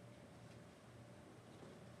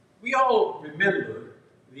 We all remember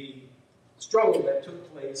the struggle that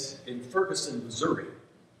took place in Ferguson, Missouri,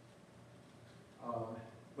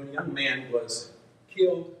 when a young man was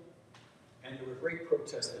killed and there were great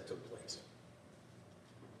protests that took place.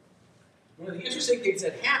 One of the interesting things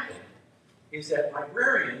that happened is that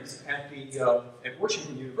librarians at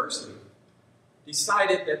Washington University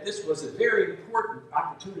decided that this was a very important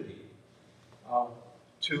opportunity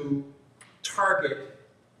to target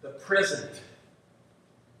the present.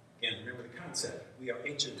 Again, remember the concept, we are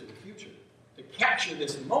ancient to the future. To capture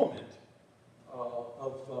this moment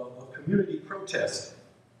of community protest,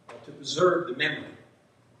 to preserve the memory.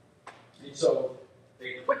 And so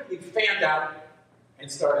they quickly fanned out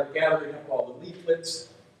and started gathering up all the leaflets,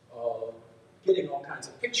 getting all kinds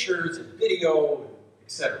of pictures and video, and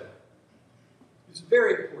etc. It's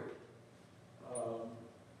very important.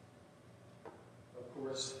 Of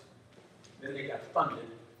course, then they got funded,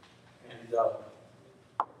 and the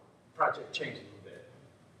project changed a little bit.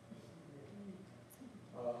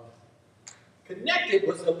 Connected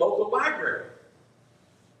was the local library,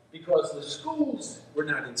 because the schools were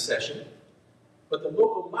not in session, but the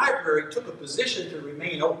local library took a position to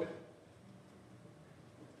remain open.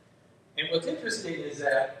 And what's interesting is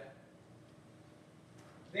that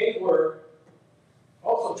they were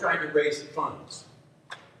also trying to raise funds.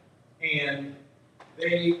 And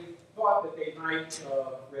they thought that they might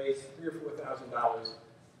raise $3,000 or $4,000.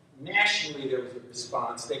 Nationally, there was a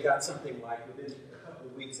response. They got something like, within a couple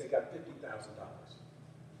of weeks, they got $50,000.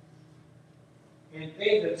 And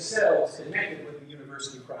they themselves connected with the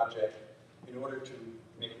university project in order to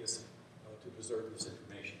make this, to preserve this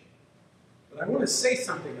information. But I want to say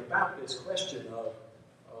something about this question of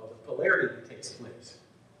the polarity that takes place.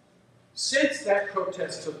 Since that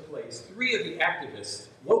protest took place, 3 of the activists,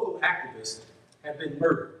 local activists, have been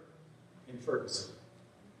murdered in Ferguson.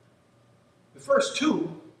 The first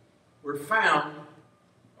 2 were found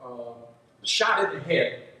shot in the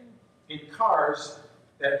head in cars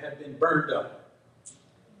that had been burned up.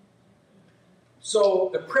 So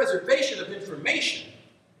the preservation of information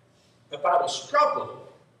about a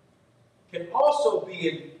struggle can also be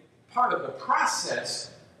a part of the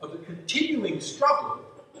process of the continuing struggle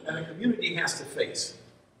that a community has to face.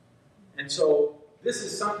 And so this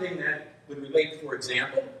is something that would relate, for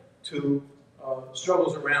example, to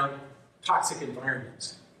struggles around toxic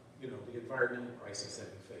environments, the environmental crisis that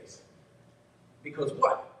we face. Because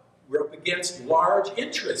what? We're up against large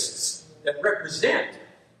interests that represent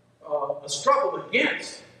a struggle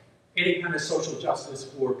against any kind of social justice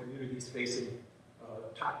for communities facing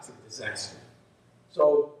toxic disaster.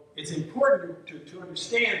 So it's important to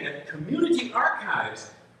understand that community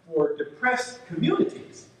archives for depressed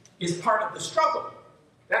communities is part of the struggle.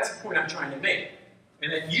 That's the point I'm trying to make.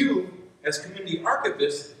 And that you, as community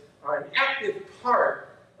archivists, are an active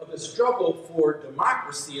part of the struggle for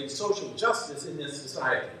democracy and social justice in this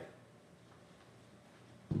society.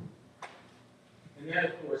 And that,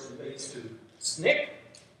 of course, relates to SNCC,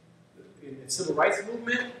 in the civil rights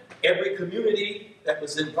movement. Every community that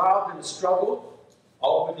was involved in the struggle,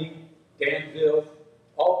 Albany, Danville,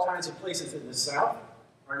 all kinds of places in the South,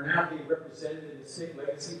 are now being represented in the SNCC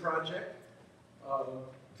Legacy Project.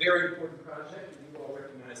 Very important project, and you all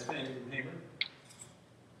recognize Fannie Lou Hamer.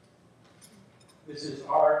 This is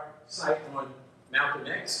our site on Malcolm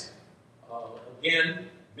X. Again,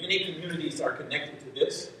 many communities are connected to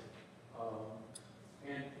this.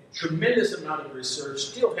 And a tremendous amount of research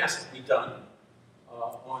still has to be done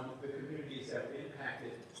on the communities that were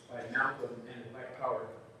impacted by Malcolm and the Black Power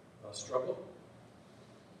struggle.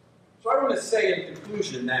 So I want to say in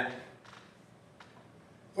conclusion that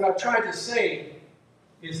what I've tried to say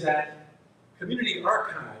is that community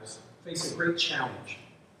archives face a great challenge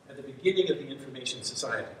at the beginning of the information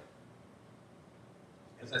society.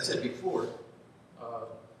 As I said before,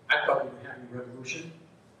 I thought we were having a revolution,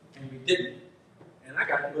 and we didn't. And I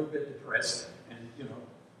got a little bit depressed, and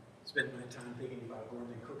spent my time thinking about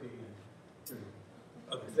gourmet cooking and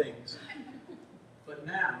other things. But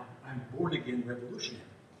now I'm born again revolutionary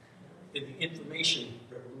in the information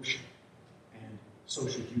revolution and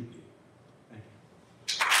social duty. Thank you.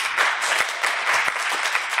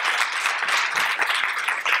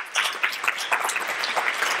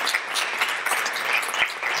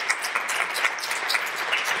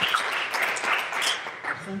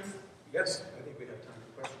 Yes, I think we have time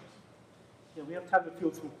for questions. Yeah, we have time to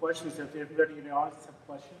field some questions if everybody in the audience have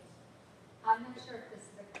questions. I'm not sure if this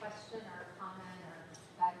is a question or a comment,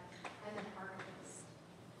 but I'm an archivist,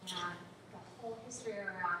 and the whole history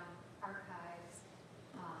around archives,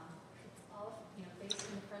 it's all based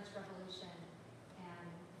in the French Revolution and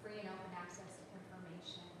free and open access to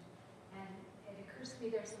information. And it occurs to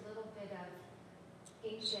me there's a little bit of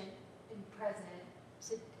ancient and present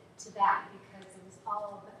to that, because it was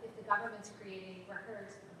all, if the government's creating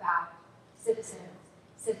records about citizens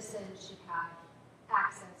should have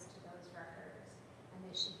access to those records, and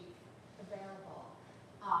they should be available.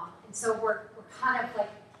 And so we're kind of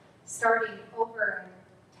like starting over and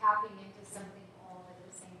tapping into something all at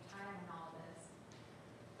the same time in all this.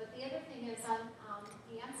 But the other thing is on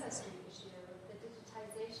the ancestry issue, the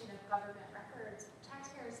digitization of government records,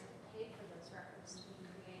 taxpayers have paid for those records to be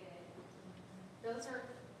created.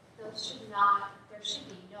 Those should not, there should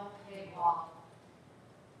be no paywall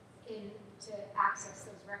to access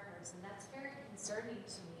those records. And that's very concerning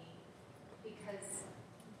to me because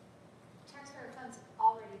taxpayer funds have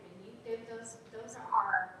already been used. Those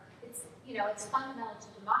are, it's, you know, it's fundamental to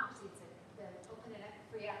democracy. It's the open and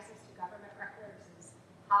free access to government records is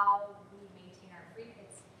how we maintain our freedom.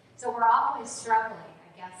 So we're always struggling, I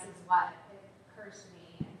guess, is what occurs to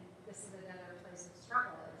me. And this is another place of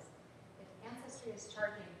struggle is if Ancestry is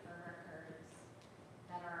charging for records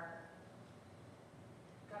that are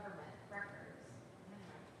government records.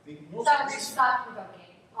 The most So recent- it's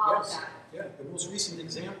thought-provoking, all Yes, of that. yeah, the most recent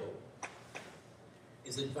example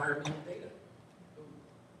is environmental data.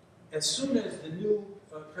 As soon as the new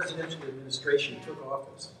presidential administration took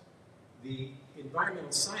office, the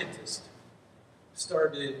environmental scientists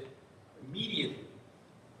started immediately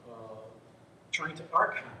trying to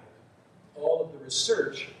archive all of the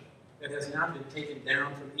research that has now been taken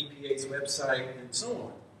down from EPA's website and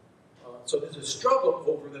so on. So there's a struggle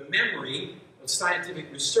over the memory of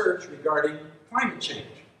scientific research regarding climate change.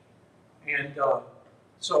 And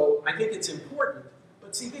so I think it's important.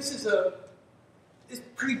 But see, this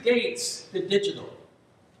predates the digital.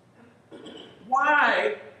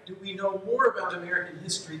 Why do we know more about American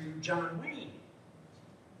history through John Wayne?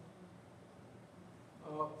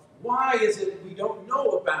 Why is it we don't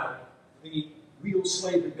know about the real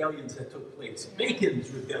slave rebellions that took place?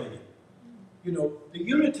 Bacon's rebellion. You know, the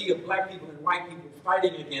unity of black people and white people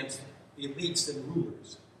fighting against the elites and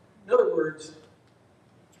rulers. In other words,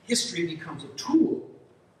 history becomes a tool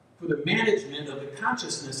for the management of the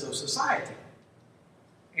consciousness of society.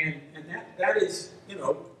 And that is, you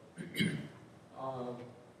know,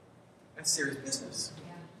 that's serious business.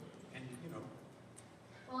 Yeah. And, you know.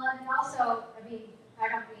 Well, and also, I mean, I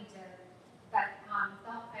don't mean to, but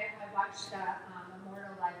I watched the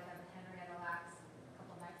Immortal Life of Henrietta Lacks a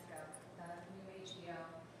couple nights ago, the new HBO,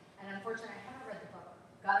 and unfortunately I haven't read the book.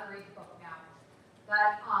 Got to read the book now.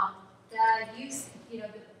 But the use, you know,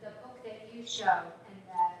 the book that you showed, and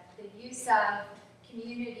the use of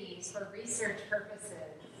communities for research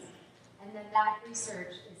purposes, and then that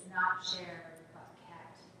research is not shared but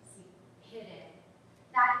kept hidden.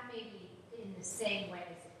 Not maybe in the same way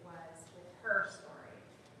as it was with her story,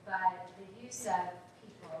 but the use of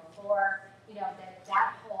people for, you know,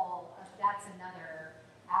 that whole, that's another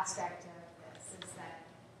aspect of this, is that,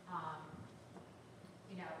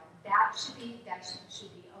 you know, that should be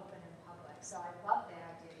open and public. So I love the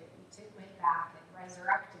idea that you went back and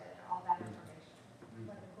resurrected all that information.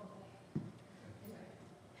 What a cool thing. Anyway.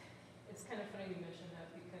 It's kind of funny you mentioned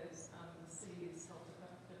that because the city's health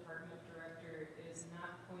department director is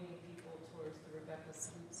not pointing people towards the Rebecca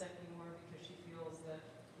Sloops anymore because she feels that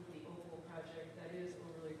with the Opal project that is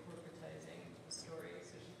overly corporatizing the story.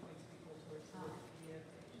 So she points people towards the Wikipedia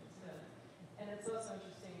page instead. And it's also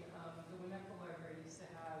interesting, the Winnetka Library used to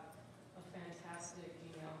have a fantastic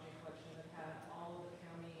genealogy collection that had all of the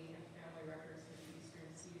county and family records for the Eastern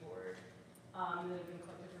Seaboard that have been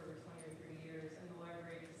collected for over 20 or 30 years. And the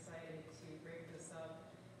library decided to break this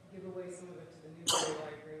up, give away some of it to the Newberry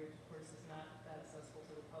Library, which of course is not that accessible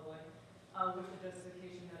to the public, with the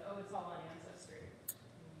justification that, oh, it's all on Ancestry.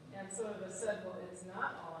 And some of us said, well, it's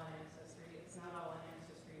not all on Ancestry, it's not all on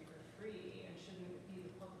Ancestry for free, and shouldn't it be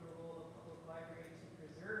the role of public library to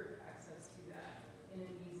preserve access to that in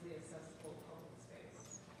an easily accessible public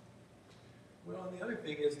space? Well, and the other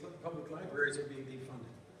thing is, look, public libraries are being defunded.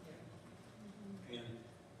 Yeah.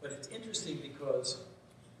 But it's interesting because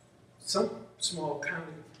some small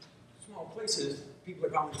places, people are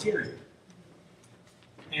volunteering.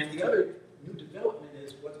 And the other new development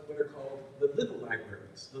is what are called the little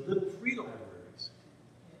libraries, the little free libraries.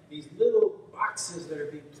 These little boxes that are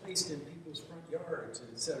being placed in people's front yards,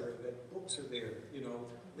 et cetera, that books are there, you know,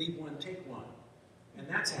 leave one, take one. And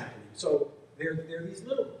that's happening. So there are these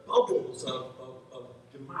little bubbles of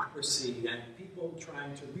democracy and people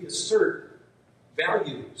trying to reassert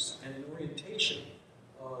values and an orientation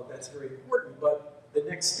that's very important. But the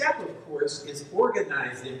next step, of course, is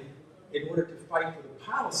organizing in order to fight for the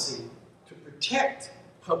policy to protect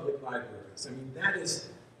public libraries. I mean, that is,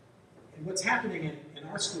 and what's happening in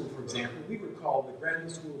our school, for example, we were called the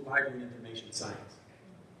Graduate School of Library and Information Science.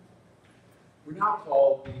 We're now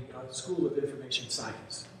called the School of Information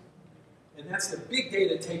Science. And that's the big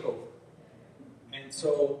data takeover. And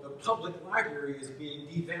so the public library is being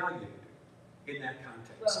devalued. in that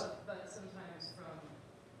context. Well, but sometimes from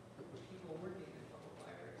people working in public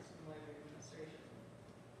libraries, from library administration.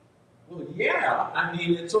 Well, yeah, I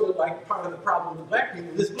mean, it's sort of like part of the problem with black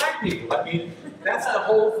people is black people. I mean, that's the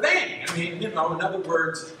whole thing. I mean, you know, in other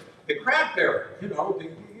words, the crab barrel, you know,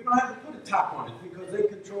 you don't have to put a top on it because they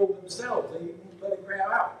control themselves. They won't let it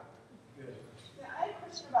crab out. Yeah, I had a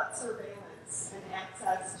question about surveillance and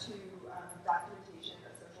access to documentation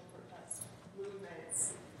of social protest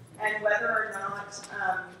movements, and whether or not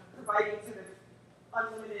providing sort of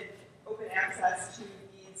unlimited open access to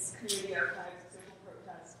these community archives of social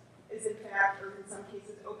protest is in fact, or in some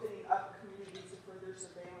cases, opening up communities to further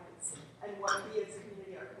surveillance, and what we as a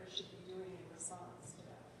community archivists should be doing in response to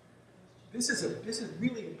that. This is a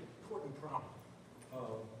really important problem.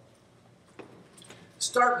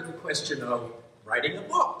 Start with the question of writing a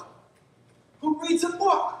book. Who reads a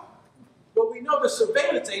book? Well, we know the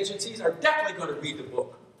surveillance agencies are definitely going to read the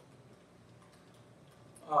book.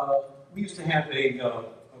 We used to have a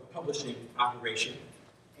publishing operation,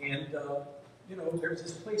 and you know, there was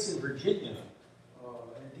this place in Virginia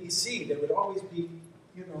and DC that would always be,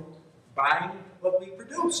 you know, buying what we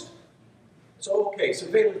produced. So, okay,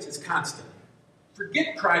 surveillance is constant.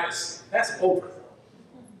 Forget privacy, that's over.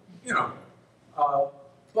 You know,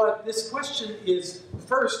 but this question is,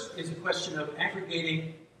 first, is a question of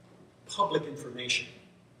aggregating public information.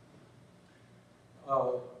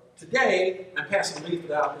 Today, I'm passing a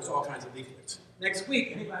leaflet out, there's all kinds of leaflets. Next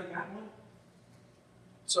week, anybody got one?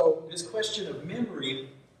 So this question of memory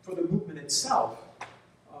for the movement itself,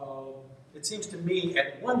 it seems to me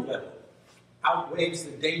at one level, outweighs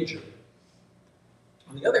the danger.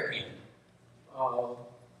 On the other hand,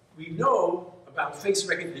 we know about face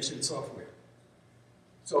recognition software.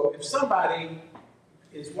 So if somebody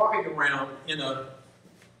is walking around in a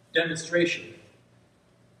demonstration,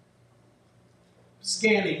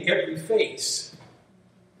 scanning every face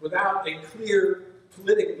without a clear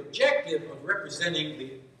political objective of representing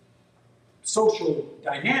the social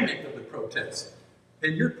dynamic of the protest,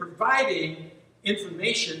 then you're providing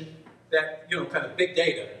information that, you know, kind of big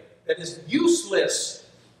data, that is useless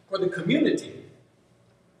for the community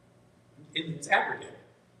in its aggregate.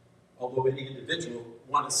 Although any individual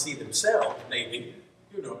want to see themselves, maybe,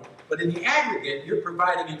 you know, but in the aggregate, you're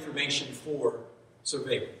providing information for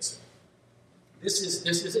surveillance. This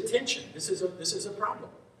is a tension. This is a problem.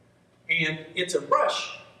 And it's a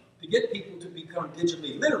rush to get people to become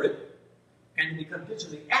digitally literate and to become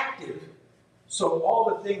digitally active, so all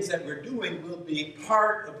the things that we're doing will be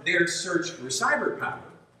part of their search for cyber power,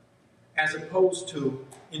 as opposed to,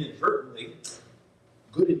 inadvertently,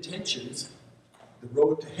 good intentions, the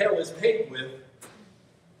road to hell is paved with,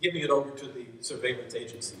 giving it over to the surveillance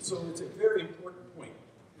agency. So it's a very important point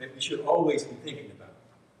that we should always be thinking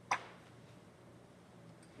about.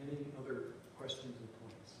 Any other questions or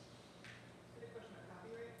points? I have a question about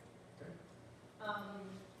copyright. Okay.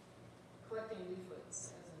 Collecting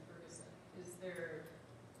leaflets, as in Ferguson, is there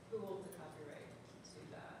who holds the copyright to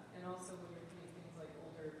that? And also when you're putting things like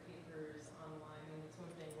older papers online, I mean, it's one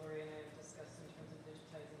thing Lorraine and I have discussed in terms of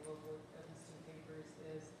digitizing local Evanston papers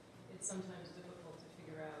is it's sometimes difficult to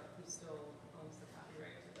figure out who still owns the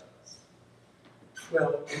copyright to those.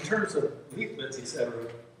 Well, in terms of leaflets, etc.,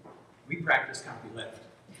 we practice copyleft.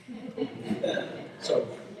 So,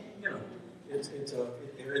 you know,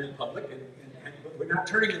 they're in the public, but we're not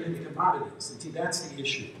turning them into commodities. And see, that's the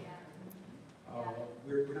issue.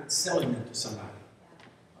 We're not selling them to somebody.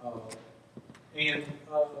 And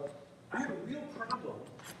I have a real problem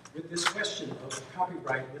with this question of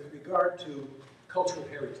copyright with regard to cultural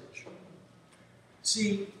heritage.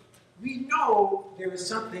 See, we know there is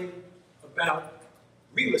something about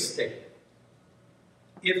real estate.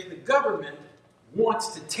 If the government wants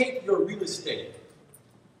to take your real estate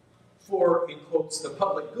for, in quotes, the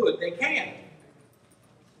public good, they can.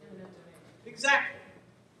 Exactly.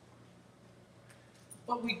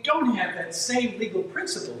 But we don't have that same legal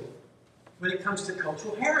principle when it comes to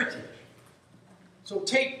cultural heritage. So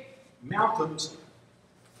take Malcolm's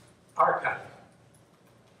archive.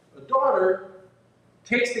 A daughter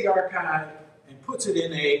takes the archive and puts it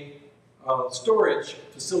in a storage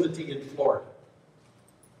facility in Florida.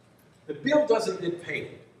 The bill doesn't get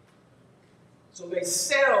paid. So they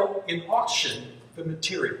sell in auction the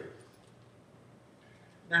material.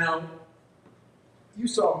 Now, you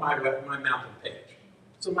saw my Malcolm page.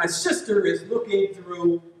 So my sister is looking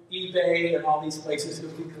through eBay and all these places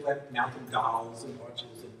because we collect Malcolm dolls and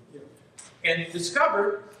watches and, you know, and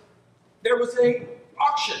discovered there was an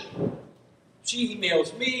auction. She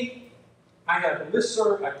emails me, I have a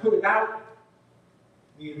listserv, I put it out,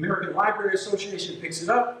 the American Library Association picks it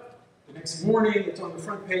up, The next morning, it's on the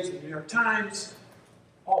front page of the New York Times.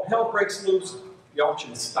 All hell breaks loose. The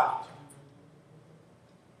auction is stopped.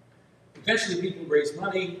 Eventually, people raise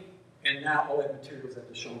money, and now all that material is at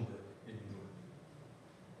the Schoenberg in New York.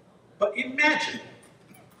 But imagine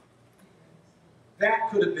that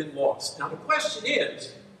could have been lost. Now, the question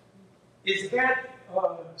is that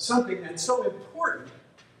something that's so important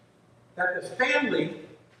that the family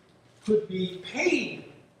could be paid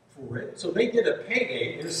for it? So they did a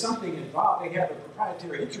payday. There's something involved. They have a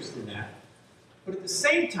proprietary interest in that. But at the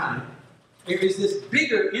same time, there is this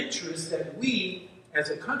bigger interest that we, as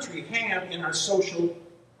a country, have in our social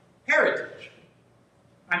heritage.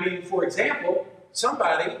 I mean, for example,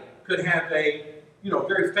 somebody could have a,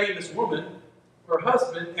 very famous woman, her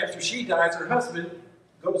husband, after she dies, her husband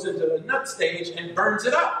goes into the nut stage and burns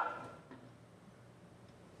it up.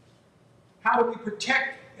 How do we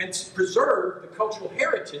protect and preserve the cultural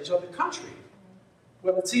heritage of the country?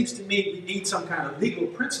 Well, it seems to me we need some kind of legal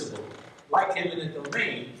principle, like eminent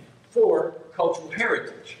domain, for cultural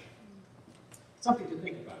heritage. Something to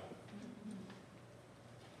think about.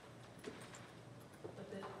 But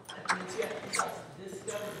that means you have to trust this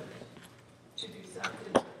government to do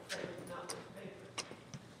something that is not with paper.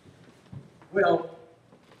 Well,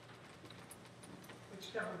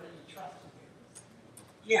 Which government you trust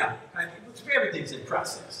here? yeah, everything's in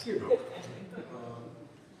process, Of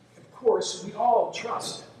course, we all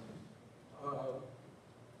trust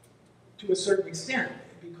to a certain extent,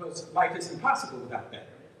 because life is impossible without that.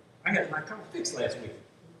 I had my car fixed last week.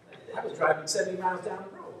 I was driving 70 miles down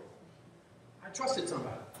the road. I trusted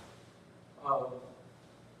somebody.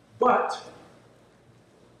 But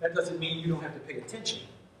that doesn't mean you don't have to pay attention.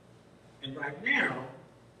 And right now,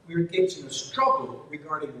 we're engaged in a struggle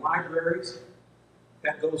regarding libraries.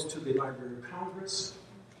 That goes to the Library of Congress.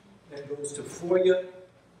 That goes to FOIA.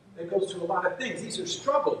 That goes to a lot of things. These are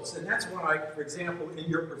struggles, and that's why, for example, in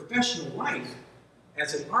your professional life,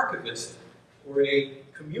 as an archivist or a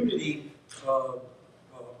community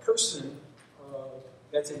person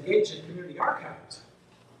that's engaged in community archives,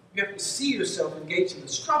 you have to see yourself engaged in the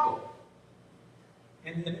struggle.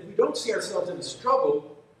 And if we don't see ourselves in the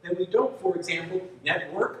struggle, then we don't, for example,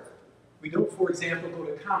 network. We don't, for example, go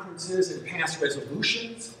to conferences and pass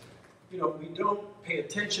resolutions. We don't pay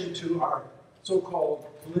attention to our so-called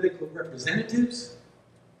political representatives.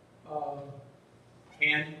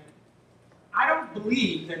 And I don't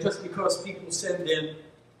believe that just because people send in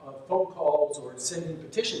phone calls or send in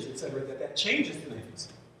petitions, etc., that changes things.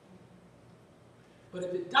 But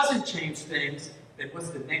if it doesn't change things, then what's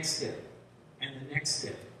the next step? And the next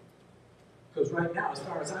step? Because right now, as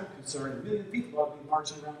far as I'm concerned, 1 million people ought to be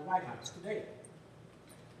marching around the White House today.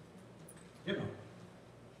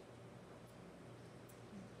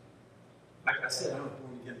 Like I said, I'm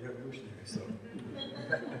born again revolutionary, so.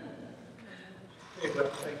 Okay, well,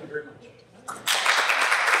 thank you very much. I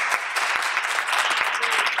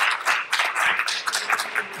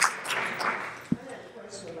had a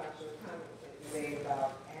question about your comment that you made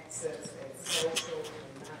about access as social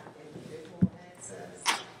and not individual access. I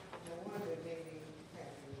wondered maybe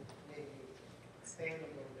expand a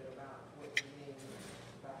little bit about what you mean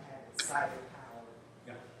about having civic power.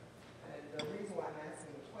 Yeah. And the reason why I'm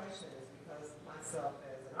asking the question is because myself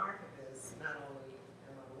as an archivist, not only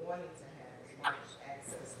am I wanting to have as much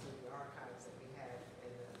access to the archives that we have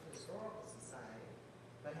in the Historical Society,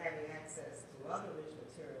 but having access to other rich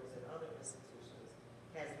materials in other institutions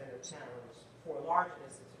has been a challenge for larger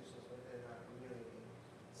institutions within our community.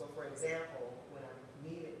 So for example, when I'm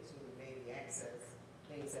needed to maybe access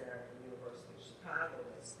things that are at the University of Chicago,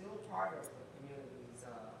 that's still part of the community's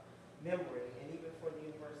memory, and even for the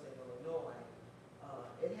University of Illinois,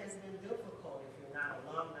 it has been difficult if you're not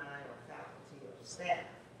alumni or faculty or staff,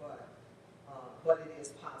 but it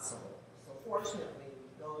is possible. So fortunately,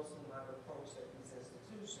 those whom I've approached at these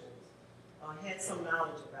institutions had some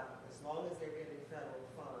knowledge about it. As long as they're getting federal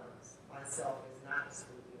funds, myself as not a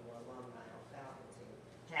student or alumni or faculty,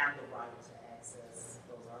 have the right to access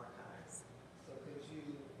those archives. So could you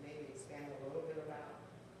maybe expand a little bit about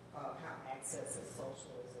how access as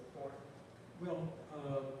social is important? Well,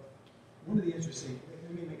 one of the interesting,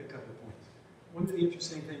 let me make a couple of points. One of the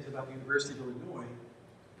interesting things about the University of Illinois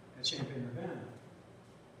at Champaign-Urbana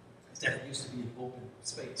is that it used to be an open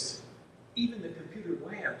space. Even the computer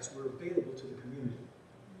labs were available to the community.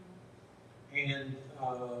 And,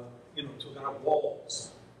 it's without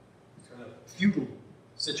walls. It's kind of a feudal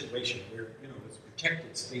situation where, it's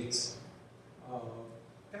protected space.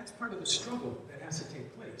 That's part of the struggle that has to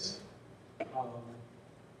take place.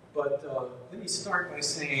 But let me start by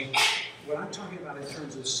saying what I'm talking about in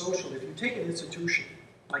terms of social. If you take an institution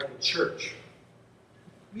like a church,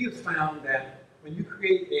 we have found that when you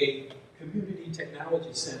create a community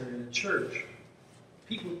technology center in a church,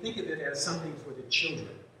 people think of it as something for the children,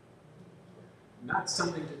 not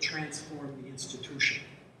something to transform the institution.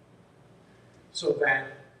 So that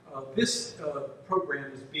this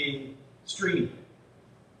program is being streamed.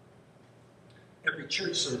 Every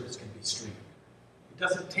church service can be streamed. It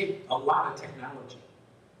doesn't take a lot of technology.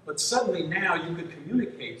 But suddenly now you could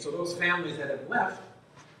communicate, so those families that have left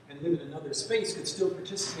and live in another space could still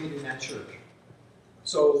participate in that church.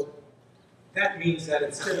 So that means that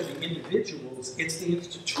instead of the individuals, it's the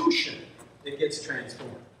institution that gets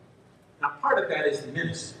transformed. Now part of that is the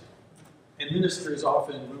minister. And ministers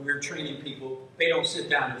often, when we're training people, they don't sit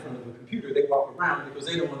down in front of a computer, they walk around because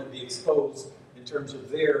they don't want to be exposed in terms of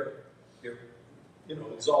their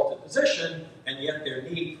exalted position, and yet their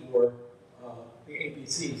need for the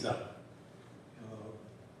ABCs of it.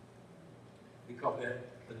 We call that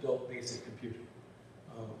adult basic computing.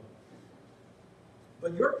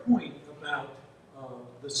 But your point about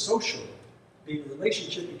the social being a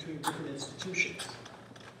relationship between different institutions,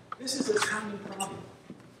 this is a common problem.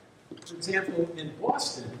 For example, in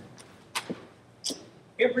Boston,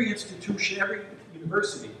 every institution, every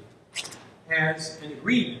university has an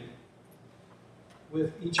agreement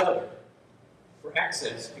with each other for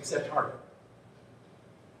access except Harvard.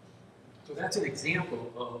 So that's an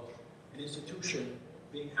example of an institution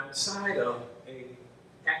being outside of a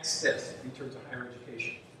access in terms of higher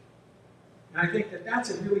education. And I think that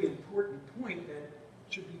that's a really important point that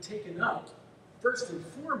should be taken up first and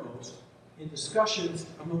foremost in discussions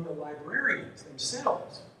among the librarians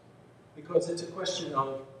themselves, because it's a question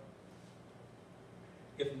of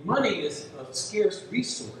if money is a scarce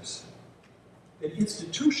resource, then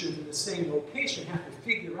institutions in the same location have to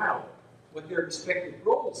figure out what their respective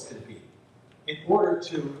roles can be in order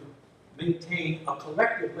to maintain a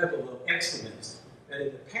collective level of excellence that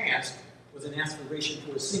in the past was an aspiration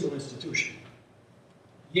for a single institution.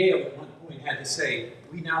 Yale at one point had to say,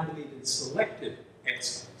 we now believe in selective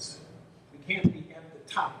excellence. We can't be at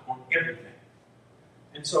the top on everything.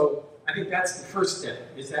 And so I think that's the first step,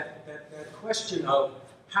 is that question of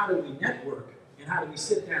how do we network and how do we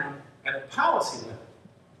sit down at a policy level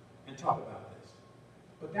and talk about this.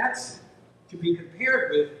 But that's to be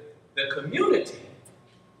compared with the community,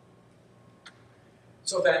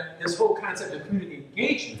 so that this whole concept of community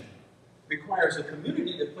engagement requires a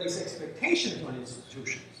community to place expectations on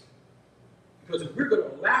institutions. Because if we're going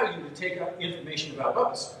to allow you to take out information about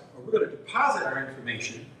us, or we're going to deposit our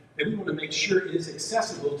information, then we want to make sure it is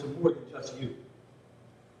accessible to more than just you.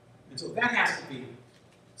 And so that has to be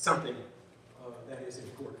something that is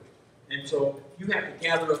important. And so you have to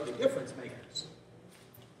gather up the difference makers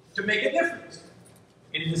to make a difference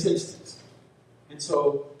in this instance. And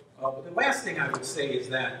so, but the last thing I would say is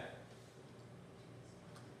that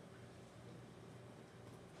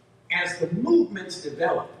as the movements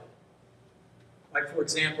develop, like for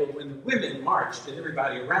example, when the women marched and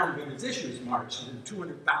everybody around women's issues marched, and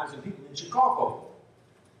 200,000 people in Chicago,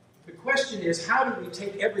 the question is, how do we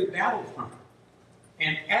take every battlefront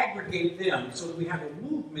and aggregate them so that we have a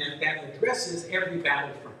movement that addresses every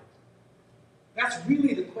battlefront? That's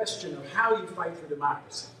really the question of how you fight for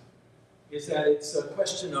democracy, is that it's a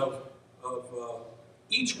question of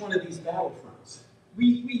each one of these battlefronts. We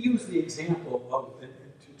use the example of,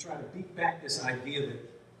 to try to beat back this idea that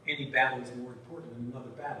any battle is more important than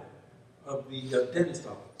another battle, of the dentist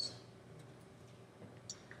office.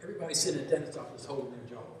 Everybody sitting in the dentist office holding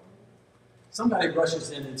their jaw. Somebody rushes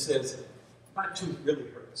in and says, my tooth really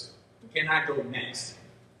hurts. Can I go next?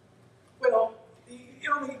 Well, the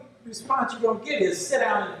only response you're going to get is sit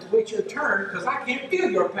down and wait your turn because I can't feel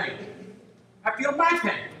your pain. I feel my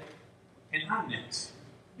pain. And I'm next.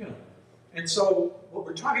 You know. And so what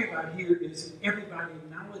we're talking about here is everybody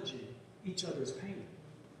acknowledging each other's pain.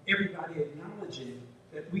 Everybody acknowledging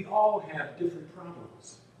that we all have different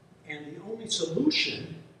problems. And the only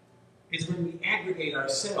solution is when we aggregate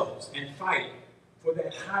ourselves and fight for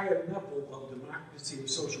that higher level of democracy or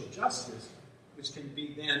social justice, which can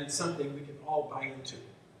be then something we can all buy into.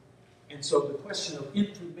 And so the question of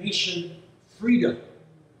information freedom,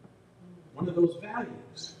 one of those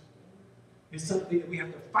values, is something that we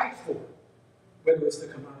have to fight for, whether it's the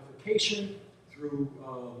commodification through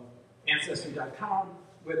Ancestry.com,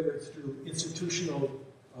 whether it's through institutional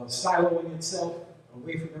siloing itself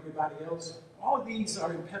away from everybody else. All of these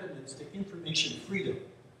are impediments to information freedom.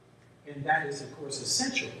 And that is, of course,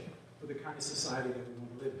 essential for the kind of society that we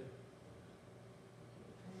want to live in.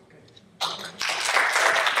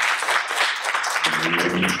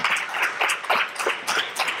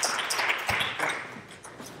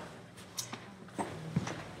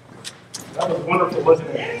 Okay. That was wonderful, wasn't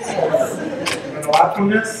it? Learned a lot from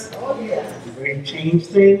this. Oh, yeah. Ready to change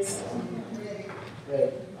things.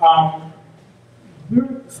 Great.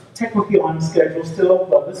 We're technically on schedule still,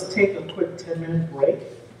 but let's take a quick 10-minute break,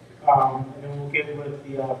 and then we'll get with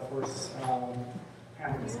the first panel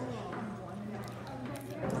discussion.